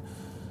recharging,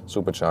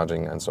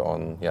 supercharging and so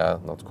on. Yeah,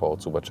 not called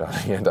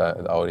supercharging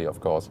at Audi, of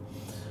course.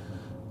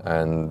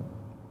 And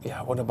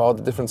yeah, what about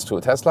the difference to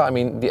a Tesla? I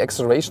mean, the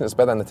acceleration is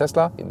better than the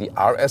Tesla. The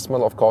RS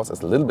model, of course,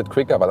 is a little bit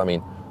quicker, but I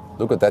mean,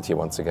 look at that here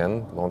once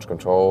again. Launch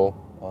control,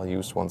 I'll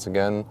use once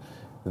again.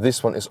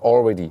 This one is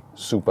already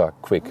super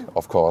quick,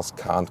 of course,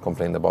 can't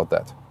complain about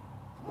that.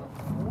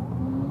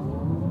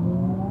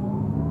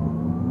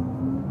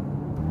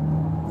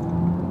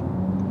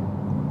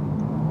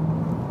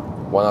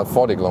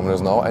 (140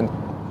 kilometers an hour), and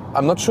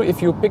I'm not sure if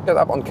you picked that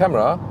up on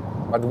camera,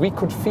 but we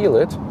could feel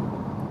it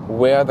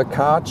where the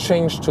car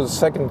changed to the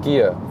second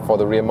gear for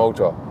the rear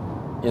motor.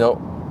 You know,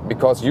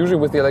 because usually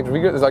with the electric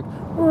vehicle it's like,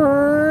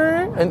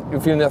 and you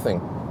feel nothing.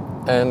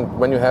 And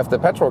when you have the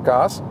petrol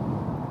cars,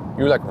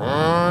 you're like,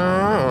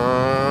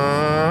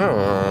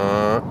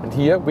 and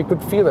here we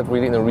could feel that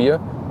really in the rear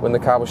when the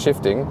car was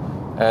shifting,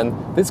 and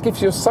this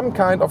gives you some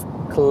kind of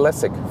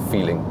classic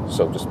feeling,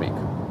 so to speak.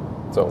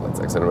 So let's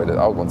accelerate it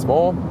out once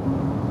more.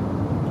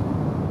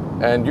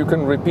 And you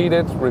can repeat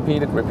it,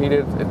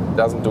 it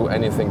doesn't do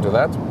anything to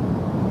that.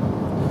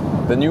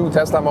 The new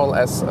Tesla Model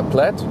S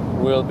Plaid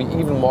will be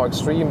even more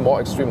extreme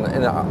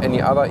than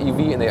any other EV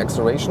in the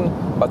acceleration.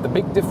 But the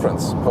big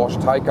difference, Porsche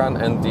Taycan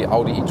and the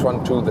Audi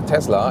e-tron to the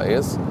Tesla,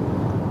 is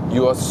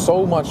you are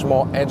so much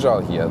more agile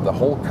here. The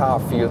whole car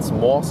feels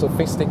more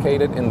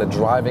sophisticated in the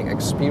driving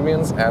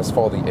experience. As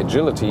for the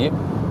agility,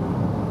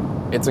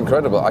 it's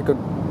incredible. I could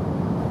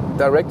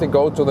directly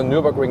go to the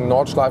Nürburgring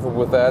Nordschleife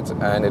with that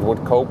and it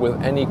would cope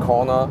with any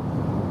corner.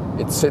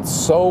 It sits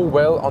so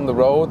well on the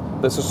road.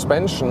 The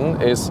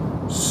suspension is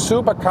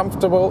super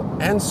comfortable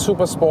and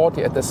super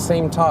sporty at the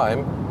same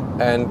time,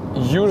 and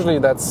usually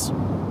that's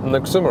an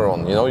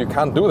oxymoron, you know, you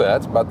can't do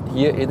that, but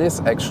here it is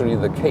actually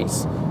the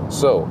case.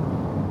 So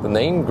the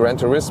name Gran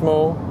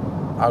Turismo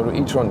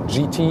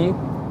AudietronGT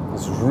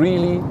is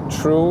really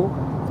true,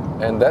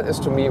 and that is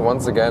to me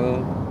once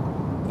again,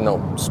 you know,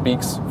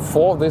 speaks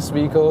for this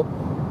vehicle.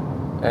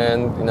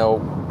 And you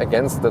know,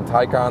 against the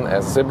Taycan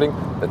as a sibling,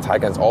 the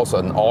Taycan is also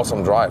an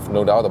awesome drive,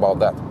 no doubt about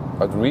that.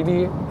 But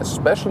really,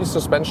 especially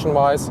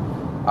suspension-wise,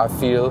 I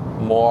feel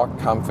more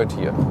comfort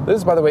here. This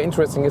is, by the way,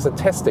 interesting. It's a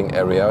testing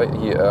area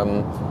here,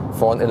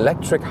 for an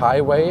electric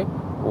highway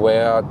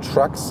where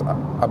trucks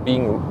are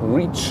being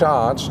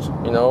recharged,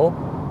 you know,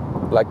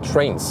 like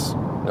trains,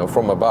 you know,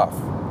 from above.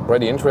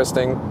 Pretty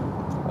interesting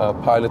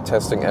pilot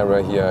testing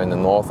area here in the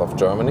north of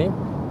Germany.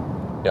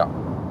 Yeah,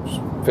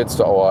 fits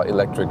to our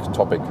electric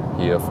topic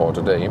here for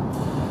today.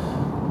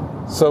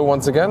 So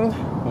once again,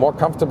 more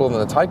comfortable than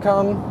the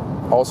Taycan.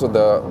 Also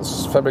the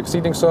fabric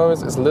seating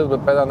service is a little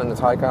bit better than the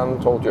Taycan,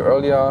 told you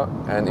earlier.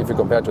 And if you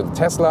compare to the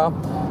Tesla,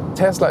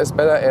 Tesla is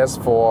better as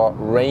for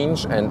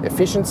range and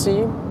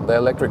efficiency. The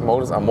electric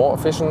motors are more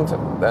efficient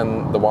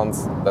than the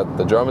ones that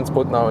the Germans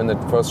put now in the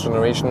first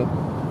generation.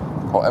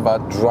 However,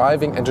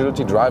 driving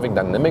agility, driving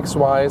dynamics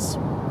wise,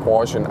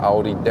 Porsche and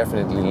Audi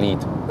definitely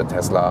lead the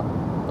Tesla,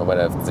 no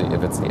matter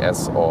if it's the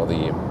S or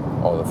the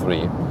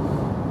 3.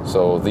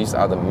 So these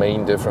are the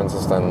main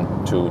differences then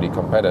to the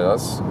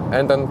competitors.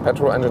 And then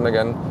petrol engine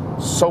again,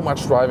 so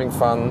much driving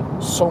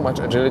fun, so much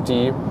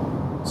agility.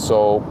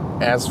 So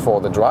as for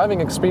the driving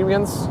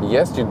experience,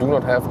 yes, you do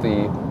not have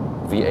the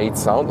V8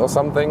 sound or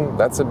something.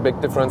 That's a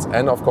big difference.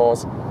 And of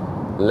course,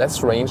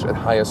 less range at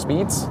higher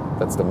speeds.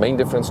 That's the main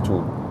difference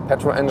to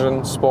petrol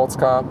engine sports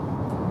car.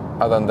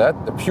 Other than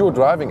that, the pure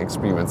driving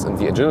experience and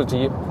the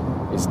agility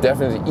is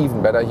definitely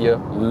even better here.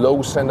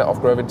 Low center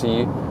of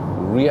gravity,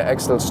 rear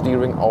axle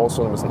steering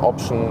also with an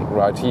option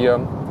right here,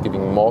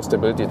 giving more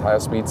stability at higher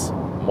speeds,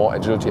 more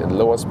agility at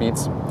lower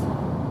speeds.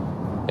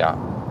 Yeah,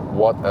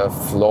 what a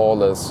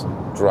flawless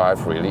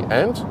drive really.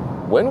 And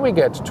when we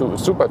get to a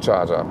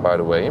supercharger, by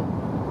the way,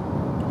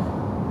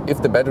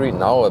 if the battery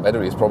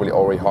is probably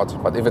already hot,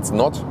 but if it's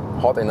not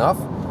hot enough,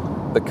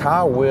 the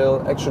car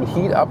will actually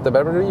heat up the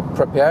battery,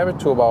 prepare it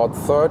to about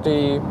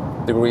 30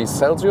 degrees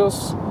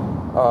Celsius.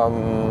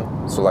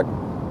 So like,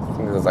 I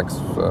think it's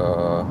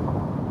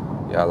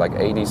like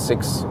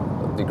 86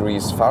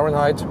 degrees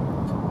Fahrenheit.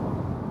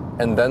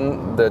 And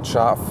then the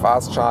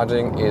fast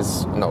charging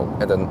is, you know,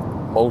 at the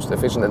most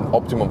efficient and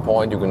optimum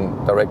point, you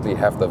can directly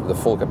have the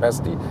full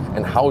capacity.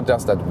 And how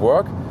does that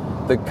work?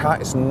 The car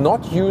is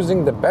not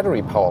using the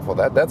battery power for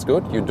that. That's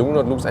good. You do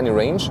not lose any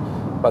range.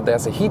 But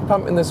there's a heat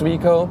pump in this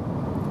vehicle.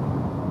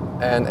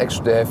 And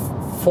actually they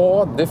have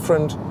 4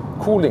 different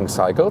cooling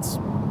cycles.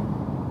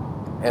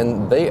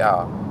 And they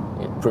are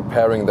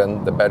preparing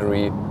then the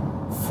battery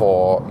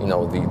for, you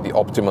know, the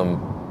optimum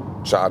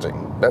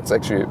charging. That's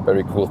actually a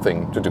very cool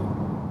thing to do.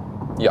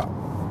 Yeah,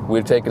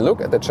 we'll take a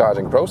look at the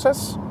charging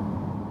process.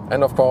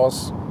 And of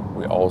course,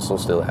 we also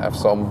still have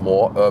some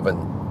more urban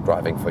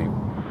driving for you.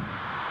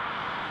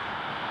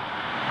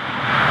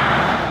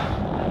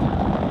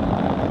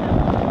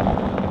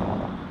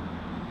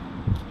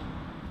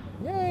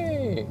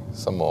 Yay!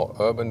 Some more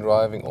urban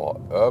driving or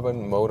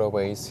urban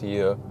motorways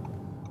here.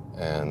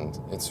 And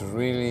it's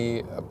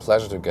really a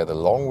pleasure to get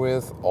along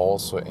with,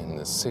 also in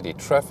the city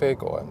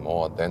traffic or in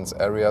more dense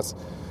areas.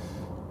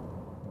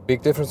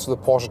 Big difference to the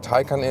Porsche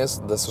Taycan is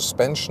the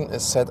suspension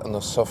is set on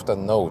a softer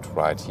note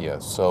right here.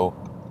 So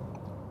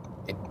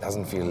it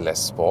doesn't feel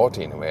less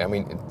sporty in a way. I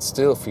mean, it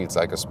still feels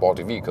like a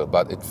sporty vehicle,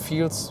 but it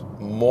feels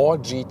more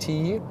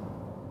GT,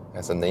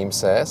 as the name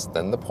says,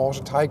 than the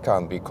Porsche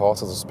Taycan,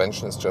 because the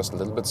suspension is just a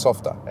little bit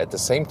softer. At the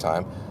same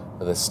time,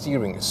 the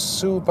steering is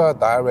super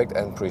direct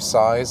and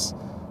precise.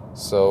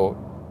 So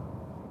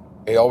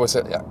I always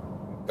said, yeah,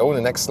 go in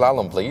the next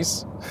slalom,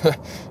 please,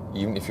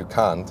 even if you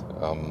can't.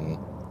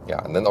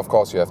 Yeah, and then of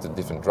course you have the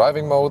different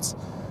driving modes,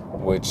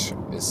 which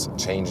is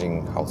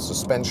changing how the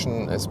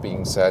suspension is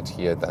being set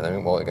here.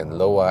 Dynamic mode again,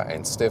 lower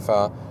and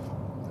stiffer,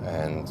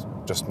 and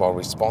just more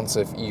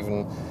responsive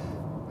even.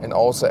 And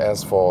also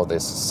as for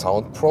this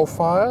sound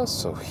profile,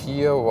 so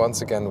here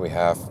once again we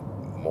have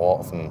more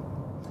of an,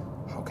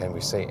 how can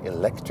we say,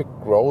 electric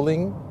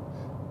rolling.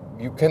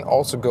 You can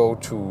also go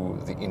to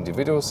the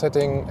individual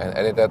setting and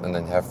edit that, and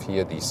then have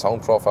here the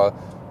sound profile,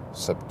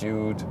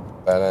 subdued,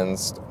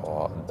 balanced,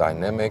 or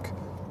dynamic.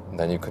 And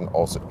then you can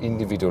also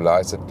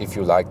individualize it if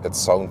you like that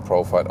sound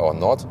profile or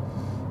not.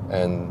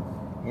 And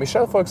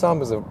Michelle, for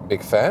example, is a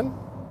big fan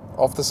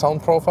of the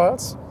sound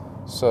profiles.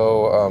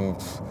 So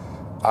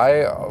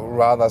I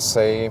rather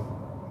say,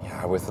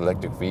 yeah, with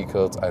electric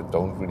vehicles, I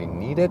don't really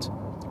need it.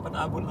 But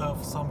I would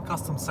love some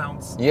custom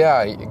sounds.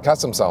 Yeah,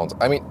 custom sounds.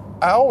 I mean,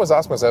 I always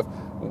ask myself,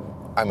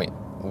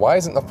 why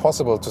is it not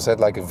possible to set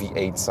like a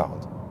V8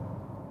 sound?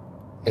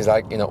 It's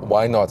like,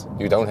 why not?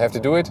 You don't have to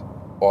do it?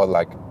 Or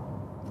like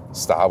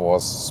Star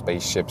Wars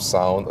spaceship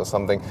sound or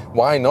something.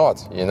 Why not?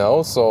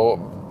 So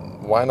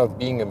why not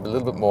being a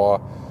little bit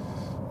more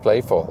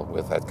playful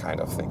with that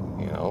kind of thing,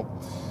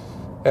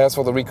 As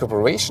for the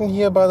recuperation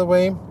here, by the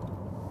way,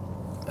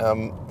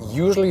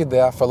 usually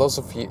their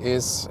philosophy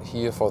is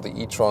here for the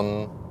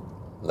e-tron,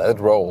 let it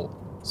roll.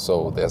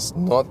 So there's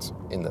not,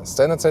 in the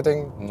standard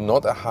setting,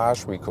 not a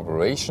harsh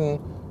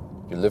recuperation.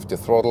 You lift your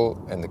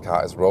throttle and the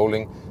car is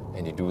rolling,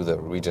 and you do the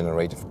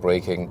regenerative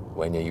braking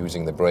when you're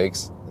using the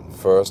brakes. And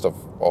first of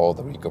all,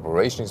 the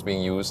recuperation is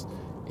being used.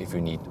 If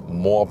you need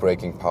more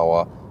braking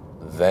power,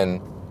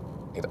 then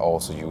it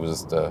also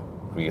uses the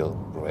real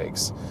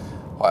brakes.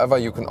 However,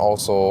 you can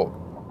also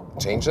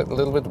change it a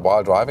little bit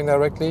while driving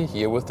directly,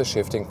 here with the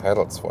shifting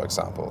pedals, for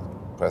example.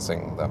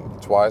 Pressing them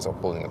twice or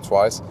pulling them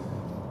twice.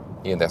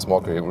 Here there's more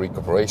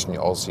recuperation,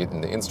 you also see it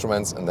in the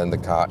instruments, and then the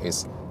car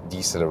is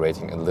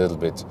decelerating a little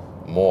bit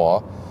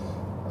more.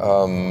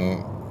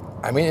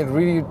 It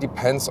really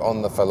depends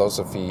on the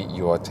philosophy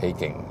you are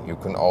taking. You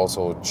can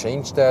also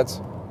change that.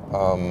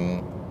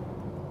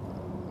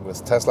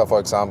 With Tesla, for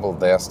example,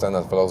 their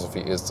standard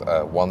philosophy is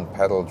one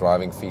pedal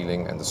driving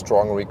feeling and a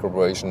strong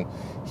recuperation.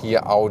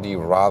 Here Audi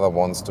rather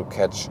wants to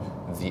catch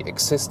the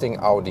existing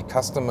Audi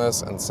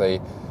customers and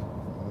say,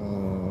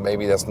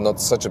 maybe there's not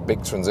such a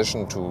big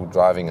transition to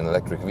driving an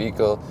electric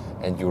vehicle,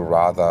 and you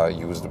rather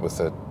use it with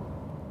a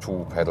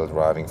two-pedal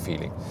driving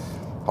feeling.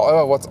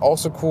 However, what's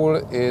also cool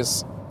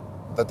is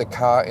that the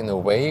car, in a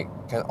way,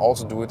 can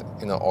also do it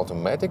in an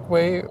automatic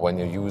way when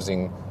you're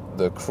using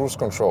the cruise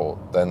control,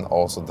 then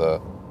also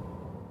the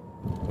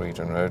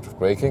regenerative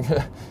braking.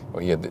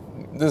 Well, here,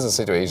 these are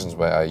situations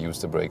where I use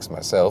the brakes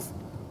myself.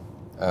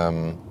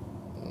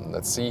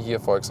 Let's see here,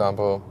 for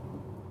example.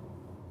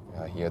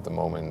 Here at the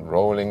moment,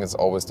 rolling is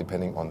always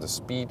depending on the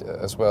speed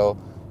as well.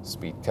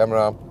 Speed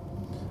camera.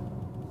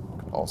 You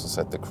can also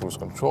set the cruise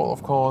control,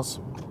 of course,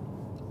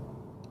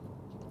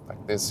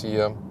 like this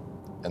here.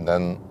 And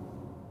then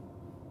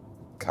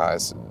car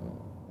is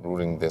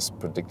ruling this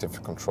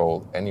predictive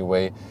control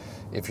anyway.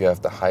 If you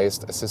have the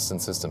highest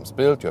assistance systems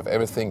built, you have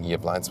everything here,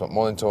 blind spot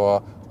monitor.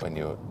 When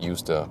you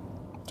use the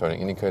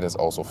turning indicators,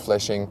 also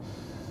flashing.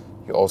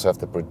 You also have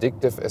the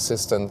predictive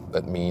assistant.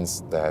 That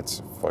means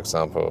that, for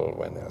example,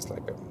 when there's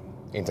like a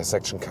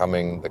intersection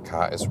coming, the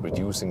car is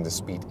reducing the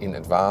speed in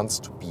advance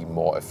to be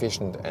more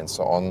efficient and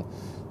so on.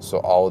 So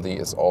Audi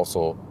is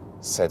also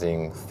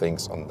setting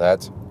things on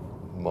that.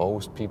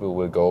 Most people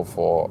will go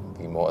for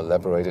the more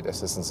elaborated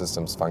assistance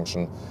systems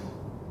function,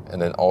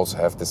 and then also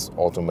have this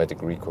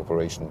automatic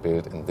recuperation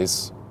built in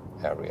this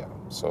area.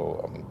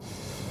 So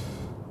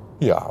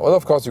well,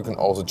 of course you can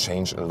also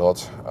change a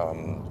lot,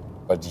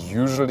 but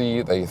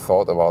usually they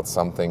thought about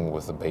something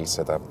with the base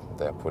setup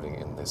they're putting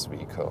in this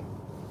vehicle.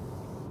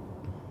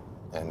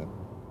 And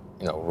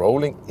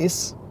rolling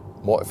is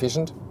more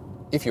efficient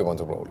if you want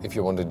to roll. If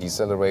you want to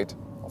decelerate,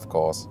 of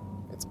course,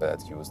 it's better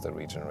to use the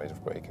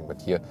regenerative braking.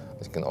 But here,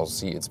 as you can also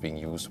see, it's being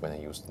used when I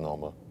use the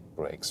normal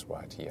brakes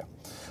right here.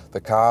 The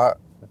car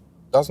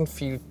doesn't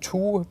feel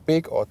too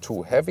big or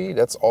too heavy.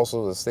 That's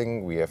also the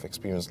thing we have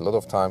experienced a lot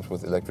of times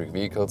with electric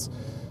vehicles.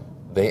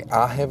 They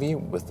are heavy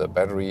with the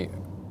battery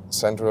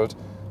centered,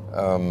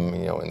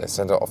 in the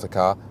center of the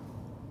car.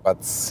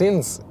 But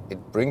since it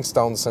brings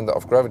down the center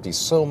of gravity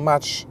so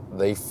much,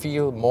 they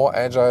feel more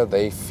agile,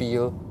 they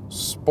feel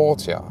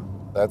sportier.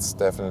 That's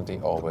definitely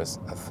always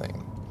a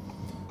thing.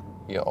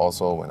 Here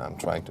also, when I'm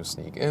trying to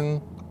sneak in,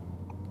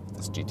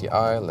 this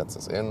GTI lets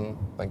us in,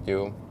 thank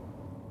you.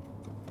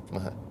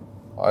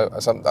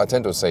 I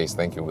tend to say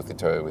thank you with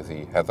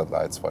the hazard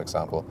lights, for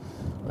example,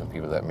 when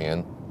people let me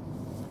in.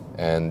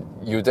 And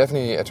you're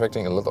definitely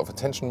attracting a lot of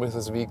attention with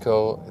this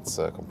vehicle. It's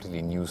a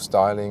completely new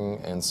styling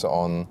and so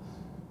on.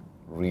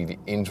 Really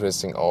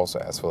interesting also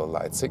as for the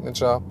light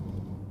signature.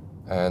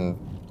 And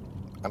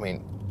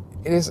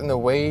it is in a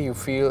way you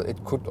feel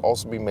it could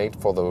also be made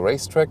for the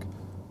racetrack,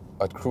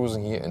 but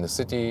cruising here in the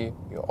city,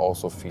 you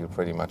also feel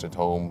pretty much at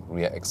home,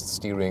 rear exit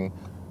steering.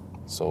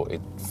 So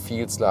it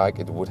feels like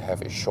it would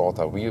have a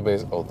shorter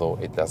wheelbase, although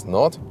it does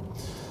not.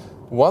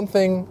 One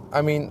thing,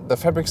 the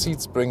fabric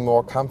seats bring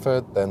more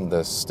comfort than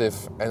the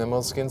stiff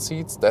animal skin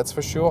seats, that's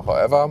for sure.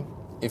 However,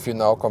 if you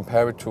now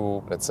compare it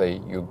to, let's say,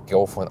 you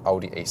go for an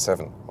Audi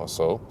A7 or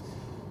so,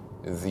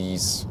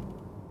 these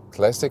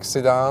classic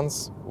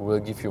sedans will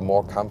give you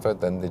more comfort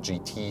than the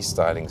GT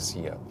stylings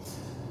here.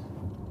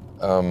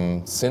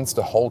 Since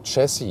the whole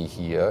chassis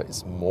here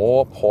is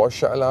more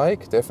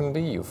Porsche-alike,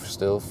 definitely, you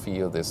still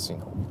feel this, you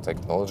know,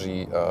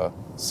 technology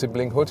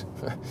siblinghood.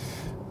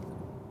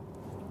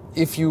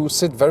 If you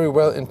sit very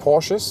well in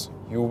Porsches,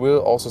 you will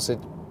also sit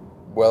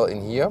well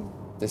in here.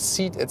 The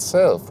seat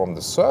itself, from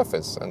the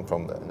surface and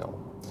from the, you know,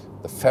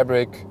 the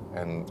fabric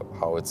and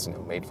how it's, you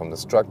know, made from the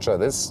structure,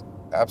 this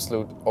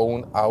absolute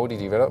own Audi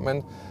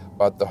development.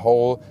 But the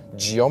whole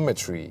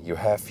geometry you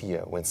have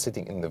here when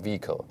sitting in the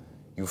vehicle,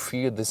 you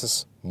feel this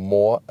is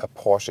more a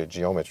Porsche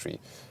geometry.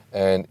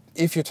 And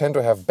if you tend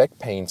to have back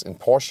pains in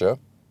Porsche,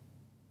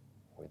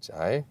 which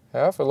I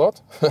have a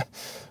lot,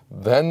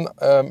 then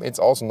it's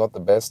also not the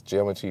best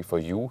geometry for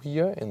you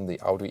here in the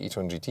Audi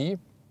e-tron GT.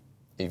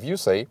 If you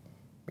say,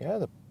 yeah,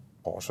 the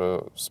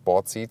Porsche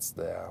sport seats,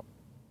 they're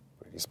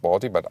really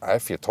sporty, but I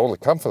feel totally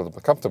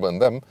comfortable in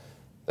them,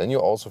 then you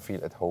also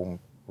feel at home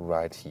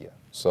right here.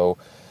 So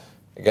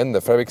again,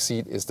 the fabric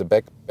seat is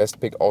the best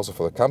pick also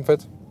for the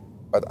comfort,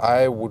 but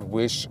I would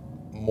wish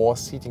more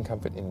seating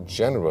comfort in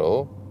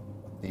general.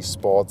 These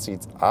sport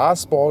seats are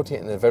sporty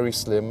and they're very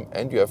slim,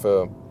 and you have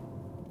a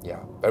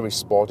very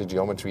sporty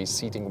geometry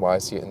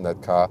seating-wise here in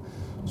that car.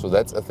 So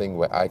that's a thing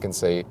where I can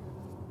say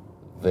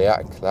there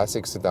a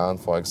classic sedan,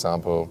 for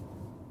example,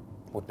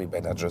 would be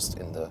better just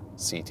in the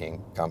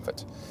seating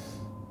comfort.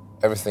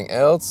 Everything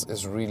else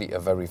is really a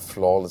very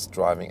flawless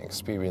driving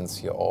experience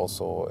here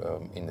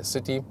also in the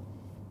city.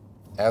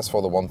 As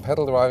for the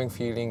one-pedal driving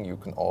feeling, you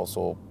can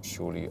also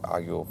surely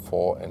argue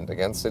for and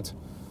against it.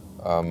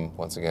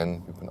 Once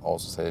again, you can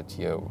also set it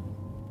here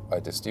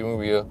at the steering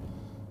wheel.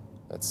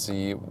 Let's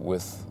see,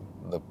 with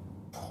the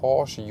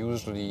Porsche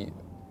usually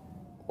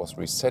was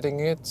resetting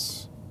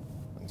it,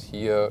 and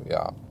here,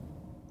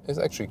 is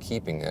actually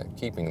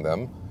keeping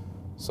them,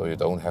 so you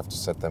don't have to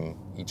set them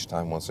each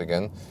time once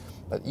again.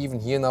 But even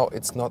here now,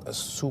 it's not a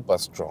super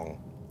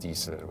strong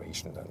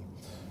deceleration then.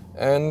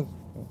 And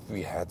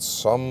we had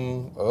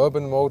some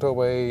urban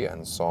motorway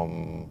and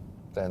some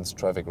dense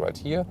traffic right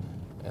here,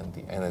 and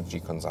the energy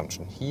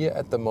consumption here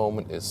at the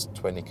moment is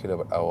 20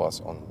 kilowatt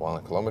hours on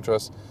 100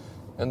 kilometers.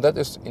 And that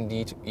is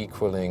indeed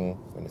equaling,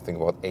 when you think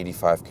about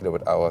 85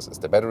 kilowatt hours is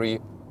the battery,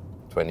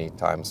 20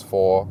 times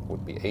 4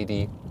 would be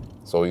 80.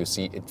 So you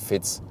see it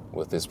fits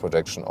with this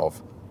projection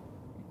of,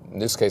 in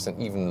this case,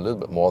 and even a little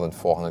bit more than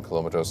 400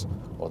 kilometers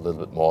or a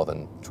little bit more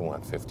than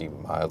 250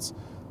 miles.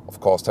 Of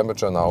course,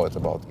 temperature now at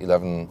about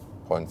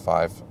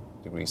 11.5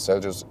 degrees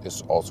Celsius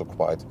is also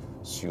quite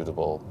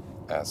suitable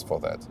as for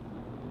that.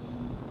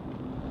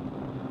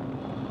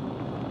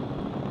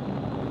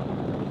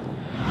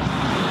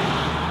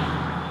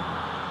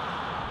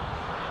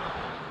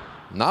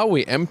 Now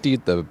we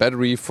emptied the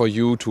battery for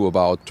you to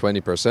about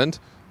 20%.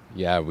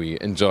 Yeah, we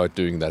enjoyed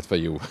doing that for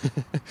you.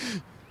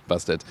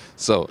 Busted.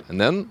 So, and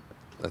then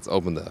let's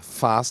open the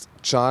fast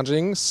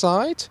charging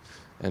side.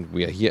 And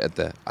we are here at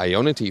the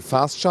Ionity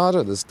fast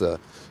charger. This is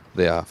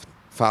their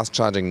fast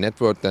charging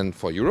network then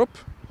for Europe.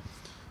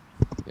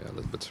 Yeah, a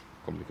little bit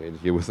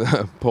complicated here with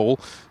the pole.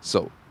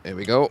 So here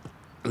we go.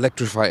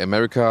 Electrify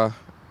America.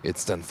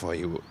 It's then for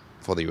you,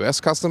 for the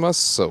US customers.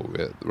 So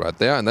we're right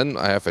there. And then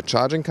I have a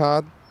charging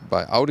card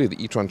by Audi,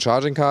 the e-tron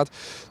charging card.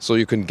 So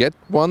you can get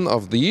one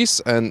of these,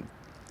 and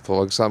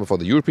for example, for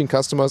the European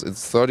customers,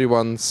 it's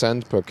 31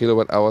 cents per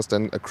kilowatt hours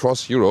then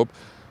across Europe.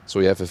 So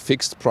you have a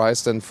fixed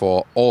price then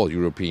for all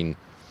European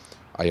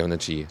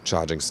Ionity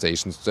charging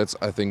stations. That's,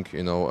 I think,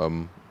 you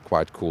know,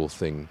 quite cool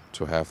thing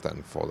to have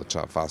then for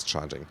the fast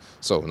charging.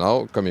 So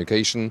now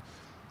communication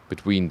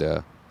between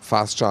the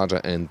fast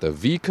charger and the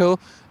vehicle,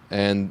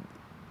 and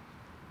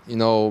you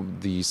know,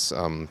 these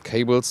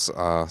cables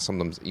are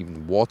sometimes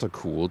even water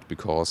cooled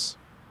because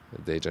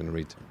they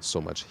generate so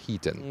much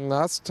heat in.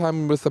 Last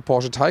time with the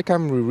Porsche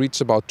Taycan we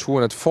reached about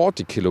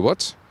 240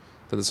 kilowatt.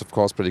 That is of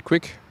course pretty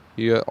quick.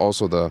 Here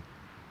also the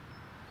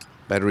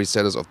battery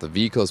status of the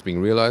vehicle is being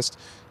realized.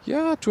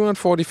 Yeah,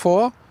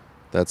 244.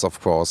 That's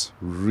of course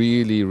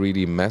really,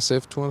 really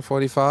massive.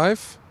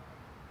 245.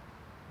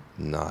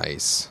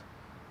 Nice.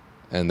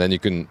 And then you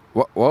can,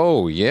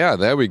 whoa, yeah,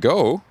 there we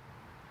go.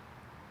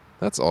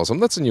 That's awesome.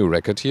 That's a new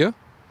record here.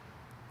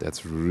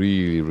 That's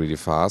really, really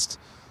fast.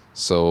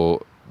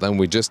 So then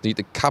we just need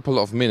a couple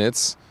of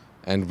minutes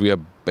and we are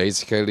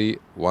basically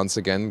once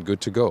again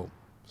good to go.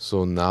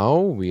 So now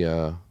we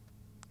are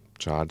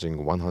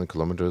charging 100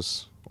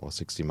 kilometers or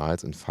 60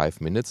 miles in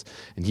 5 minutes.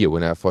 And here,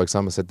 when I, for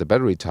example, set the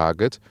battery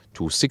target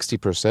to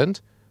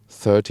 60%,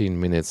 13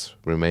 minutes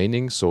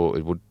remaining. So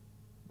it would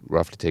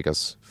roughly take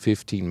us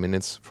 15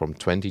 minutes from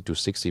 20 to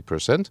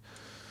 60%.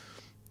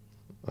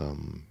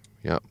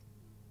 Yeah.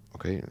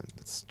 Okay,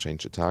 let's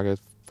change the target,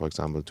 for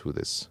example, to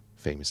this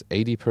famous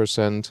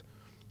 80%.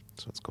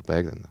 So let's go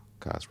back, and the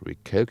car is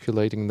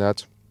recalculating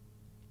that.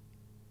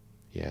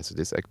 Yes, it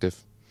is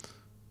active.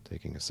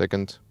 Taking a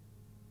second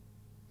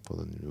for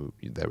the new,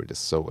 there it is.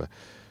 So,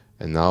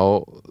 and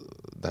now,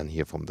 then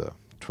here from the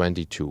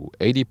 20 to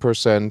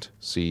 80%,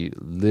 see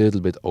a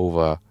little bit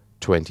over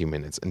 20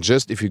 minutes. And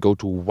just if you go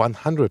to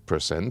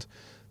 100%,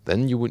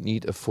 then you would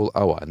need a full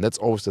hour. And that's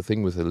always the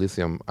thing with the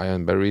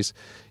lithium-ion batteries.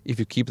 If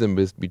you keep them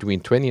with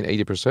between 20 and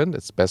 80%,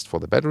 it's best for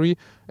the battery.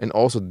 And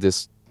also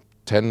this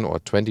 10 or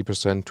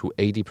 20% to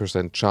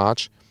 80%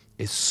 charge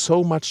is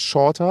so much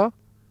shorter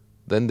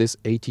than this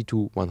 80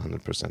 to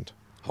 100%.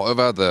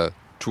 However, the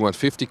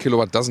 250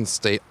 kilowatt doesn't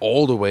stay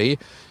all the way. You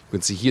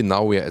can see here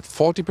now we're at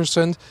 40%,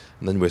 and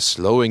then we're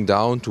slowing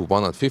down to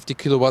 150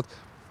 kilowatt,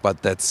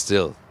 but that's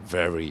still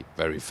very,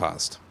 very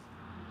fast.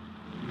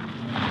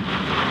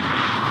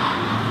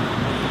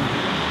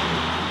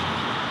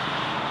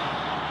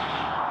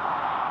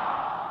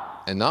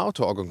 And now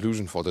to our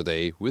conclusion for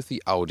today with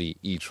the Audi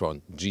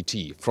e-tron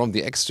GT. From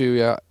the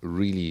exterior,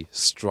 really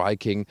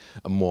striking,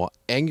 a more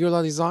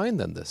angular design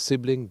than the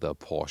sibling, the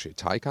Porsche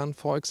Taycan,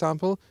 for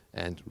example,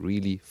 and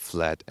really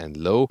flat and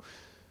low.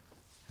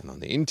 And on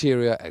the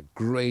interior, a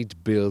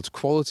great build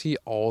quality,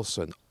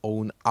 also an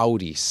own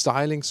Audi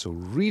styling, so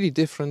really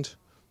different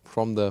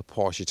from the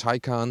Porsche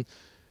Taycan.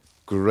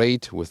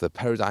 Great with the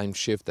paradigm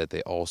shift that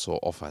they also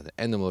offer an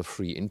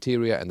animal-free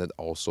interior, and that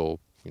also,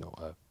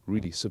 a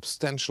really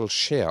substantial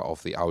share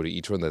of the Audi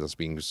e-tron that is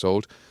being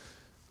sold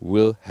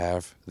will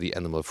have the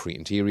animal-free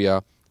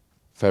interior.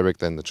 Fabric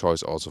then the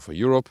choice also for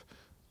Europe,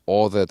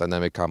 or the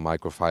dynamic car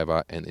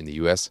microfiber, and in the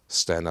US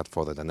standard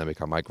for the dynamic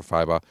car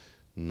microfiber.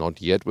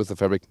 Not yet with the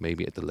fabric,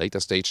 maybe at the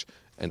later stage,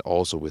 and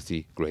also with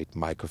the great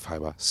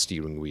microfiber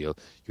steering wheel.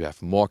 You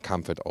have more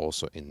comfort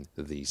also in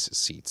these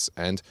seats.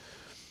 And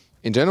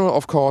in general,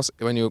 of course,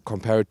 when you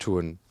compare it to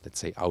an, let's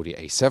say, Audi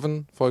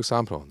A7, for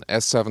example, or an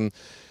S7,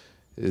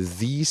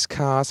 these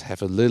cars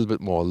have a little bit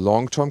more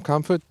long-term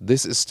comfort.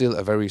 This is still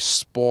a very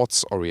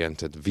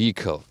sports-oriented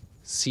vehicle,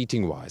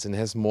 seating-wise, and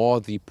has more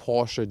the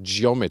Porsche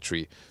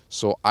geometry.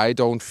 So I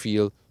don't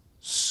feel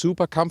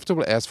super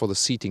comfortable as for the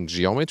seating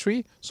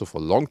geometry. So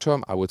for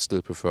long-term, I would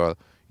still prefer,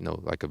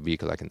 like a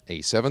vehicle like an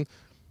A7.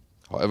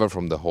 However,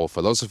 from the whole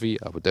philosophy,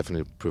 I would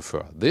definitely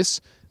prefer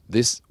this.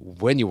 This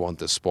when you want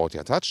the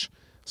sportier touch.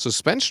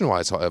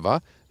 Suspension-wise,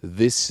 however,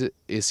 this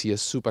is here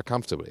super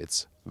comfortable.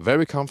 It's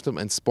very comfortable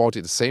and sporty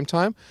at the same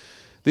time.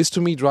 This,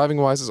 to me,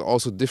 driving-wise, is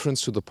also different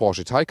to the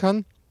Porsche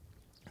Taycan.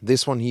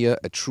 This one here,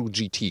 a true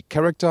GT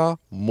character,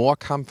 more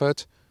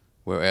comfort,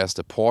 whereas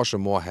the Porsche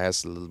more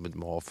has a little bit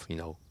more of,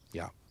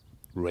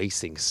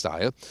 racing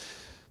style.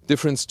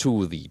 Difference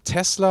to the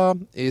Tesla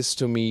is,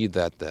 to me,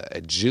 that the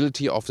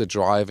agility of the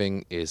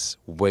driving is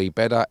way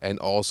better, and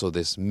also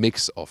this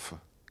mix of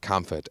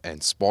comfort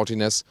and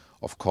sportiness.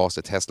 Of course,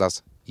 the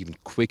Tesla's even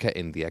quicker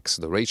in the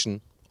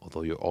acceleration,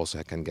 although you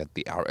also can get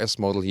the RS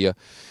model here.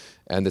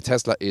 And the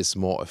Tesla is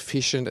more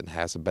efficient and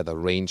has a better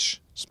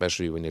range,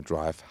 especially when you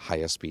drive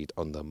higher speed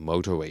on the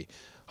motorway.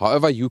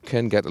 However, you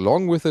can get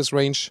along with this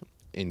range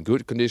in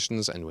good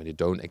conditions, and when you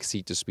don't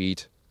exceed the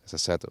speed, as I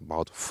said,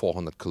 about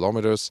 400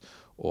 kilometers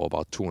or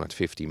about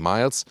 250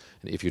 miles.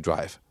 And if you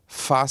drive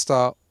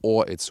faster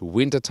or it's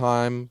winter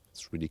time,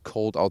 it's really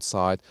cold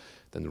outside,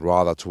 then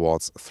rather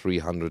towards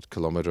 300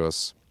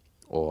 kilometers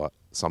or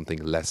something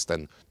less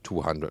than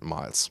 200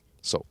 miles.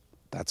 So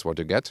that's what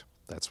you get,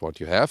 that's what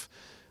you have.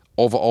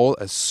 Overall,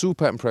 a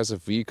super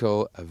impressive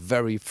vehicle, a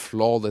very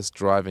flawless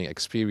driving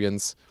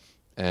experience,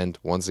 and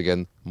once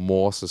again,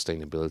 more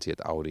sustainability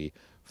at Audi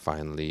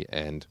finally,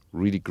 and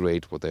really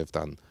great what they've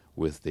done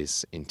with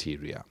this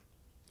interior.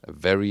 A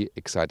very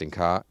exciting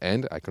car,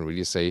 and I can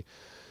really say,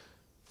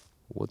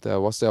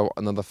 was there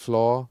another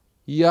flaw?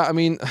 Yeah, I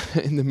mean,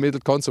 in the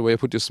middle console where you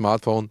put your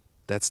smartphone,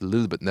 that's a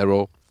little bit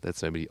narrow.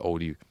 That's maybe the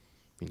only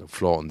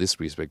flaw in this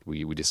respect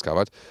we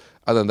discovered.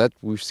 Other than that,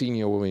 we've seen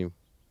here when we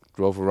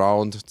drove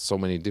around so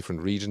many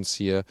different regions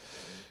here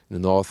in the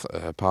north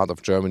part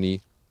of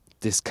Germany,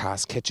 this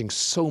car's catching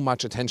so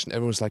much attention.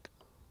 Everyone's like,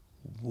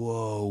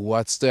 whoa,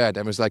 what's that?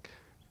 Everyone's like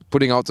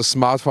putting out the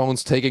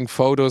smartphones, taking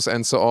photos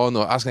and so on,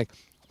 or asking, like,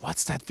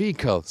 what's that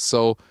vehicle?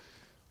 So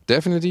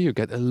definitely you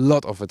get a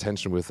lot of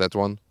attention with that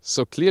one.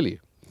 So clearly,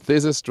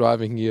 this is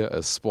driving here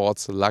a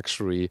sports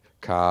luxury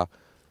car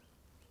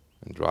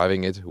and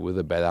driving it with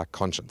a better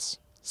conscience.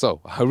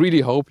 So I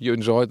really hope you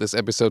enjoyed this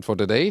episode for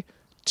today.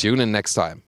 Tune in next time.